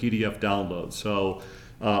available as a PDF download. So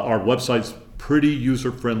our website's pretty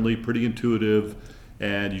user-friendly, pretty intuitive,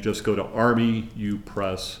 and you just go to Army U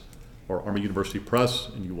Press or Army University Press,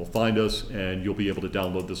 and you will find us, and you'll be able to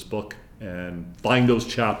download this book and find those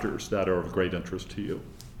chapters that are of great interest to you.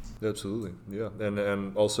 Absolutely, yeah,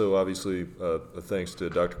 and also obviously a thanks to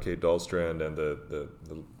Dr. Kate Dahlstrand and the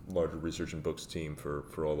larger Research and Books team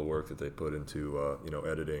for all the work that they put into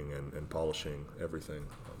editing and polishing everything.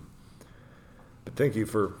 But thank you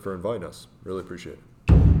for inviting us. Really appreciate it.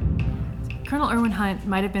 Colonel Irwin Hunt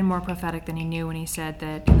might have been more prophetic than he knew when he said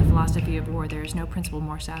that in the philosophy of war there is no principle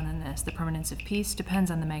more sound than this: the permanence of peace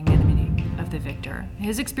depends on the magnanimity of the victor.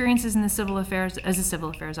 His experiences in the civil affairs as a civil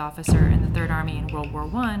affairs officer in the Third Army in World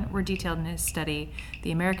War I were detailed in his study,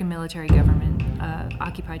 The American Military Government of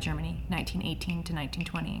Occupied Germany, 1918 to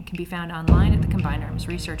 1920, and can be found online at the Combined Arms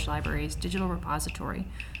Research Library's digital repository.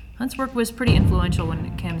 Hunt's work was pretty influential when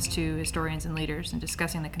it comes to historians and leaders in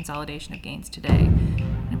discussing the consolidation of gains today.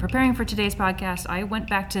 In preparing for today's podcast, I went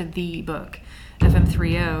back to the book,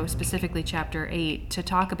 FM30, specifically Chapter 8, to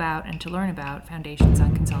talk about and to learn about foundations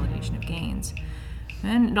on consolidation of gains.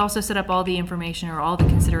 And it also set up all the information or all the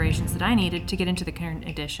considerations that I needed to get into the current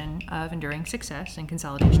edition of Enduring Success and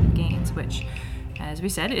Consolidation of Gains, which, as we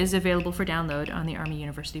said, is available for download on the Army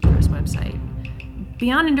University Press website.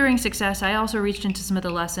 Beyond Enduring Success, I also reached into some of the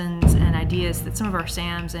lessons and ideas that some of our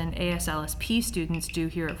SAMs and ASLSP students do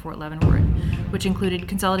here at Fort Leavenworth, which included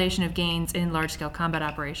consolidation of gains in large-scale combat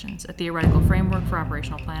operations, a theoretical framework for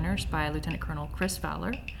operational planners by Lieutenant Colonel Chris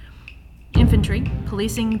Fowler, Infantry,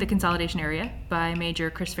 Policing the Consolidation Area by Major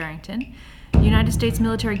Chris Farrington, United States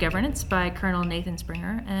Military Governance by Colonel Nathan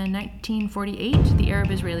Springer, and 1948, The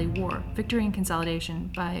Arab-Israeli War, Victory and Consolidation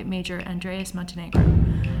by Major Andreas Montenegro.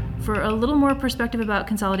 For a little more perspective about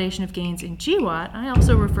consolidation of gains in GWOT, I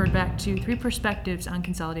also referred back to 3 Perspectives on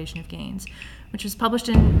Consolidation of Gains, which was published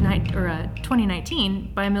in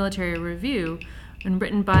 2019 by Military Review and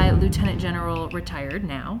written by Lieutenant General retired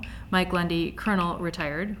now, Mike Lundy, Colonel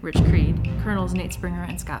retired, Rich Creed, Colonels Nate Springer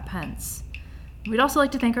and Scott Pence. We'd also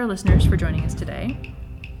like to thank our listeners for joining us today.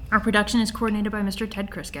 Our production is coordinated by Mr.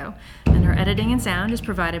 Ted Crisco, and our editing and sound is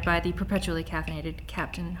provided by the perpetually caffeinated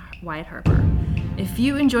Captain Wyatt Harper. If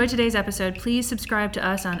you enjoyed today's episode, please subscribe to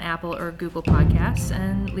us on Apple or Google Podcasts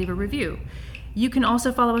and leave a review. You can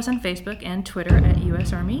also follow us on Facebook and Twitter at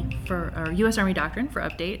U.S. Army U.S. Army Doctrine for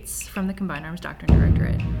updates from the Combined Arms Doctrine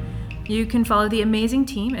Directorate. You can follow the amazing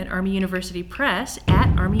team at Army University Press at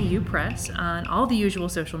Army U Press on all the usual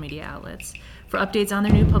social media outlets for updates on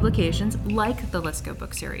their new publications like the Let's Go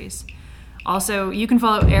book series. Also, you can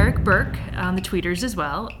follow Eric Burke on the tweeters as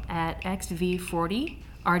well at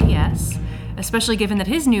XV40RDS, especially given that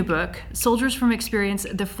his new book, Soldiers from Experience,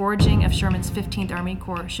 The Forging of Sherman's 15th Army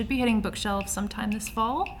Corps, should be hitting bookshelves sometime this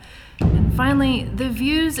fall. And finally, the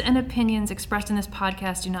views and opinions expressed in this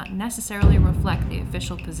podcast do not necessarily reflect the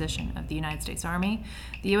official position of the United States Army,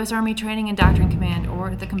 the U.S. Army Training and Doctrine Command,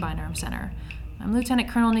 or the Combined Arms Center. I'm Lieutenant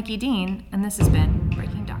Colonel Nikki Dean, and this has been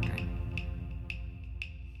Breaking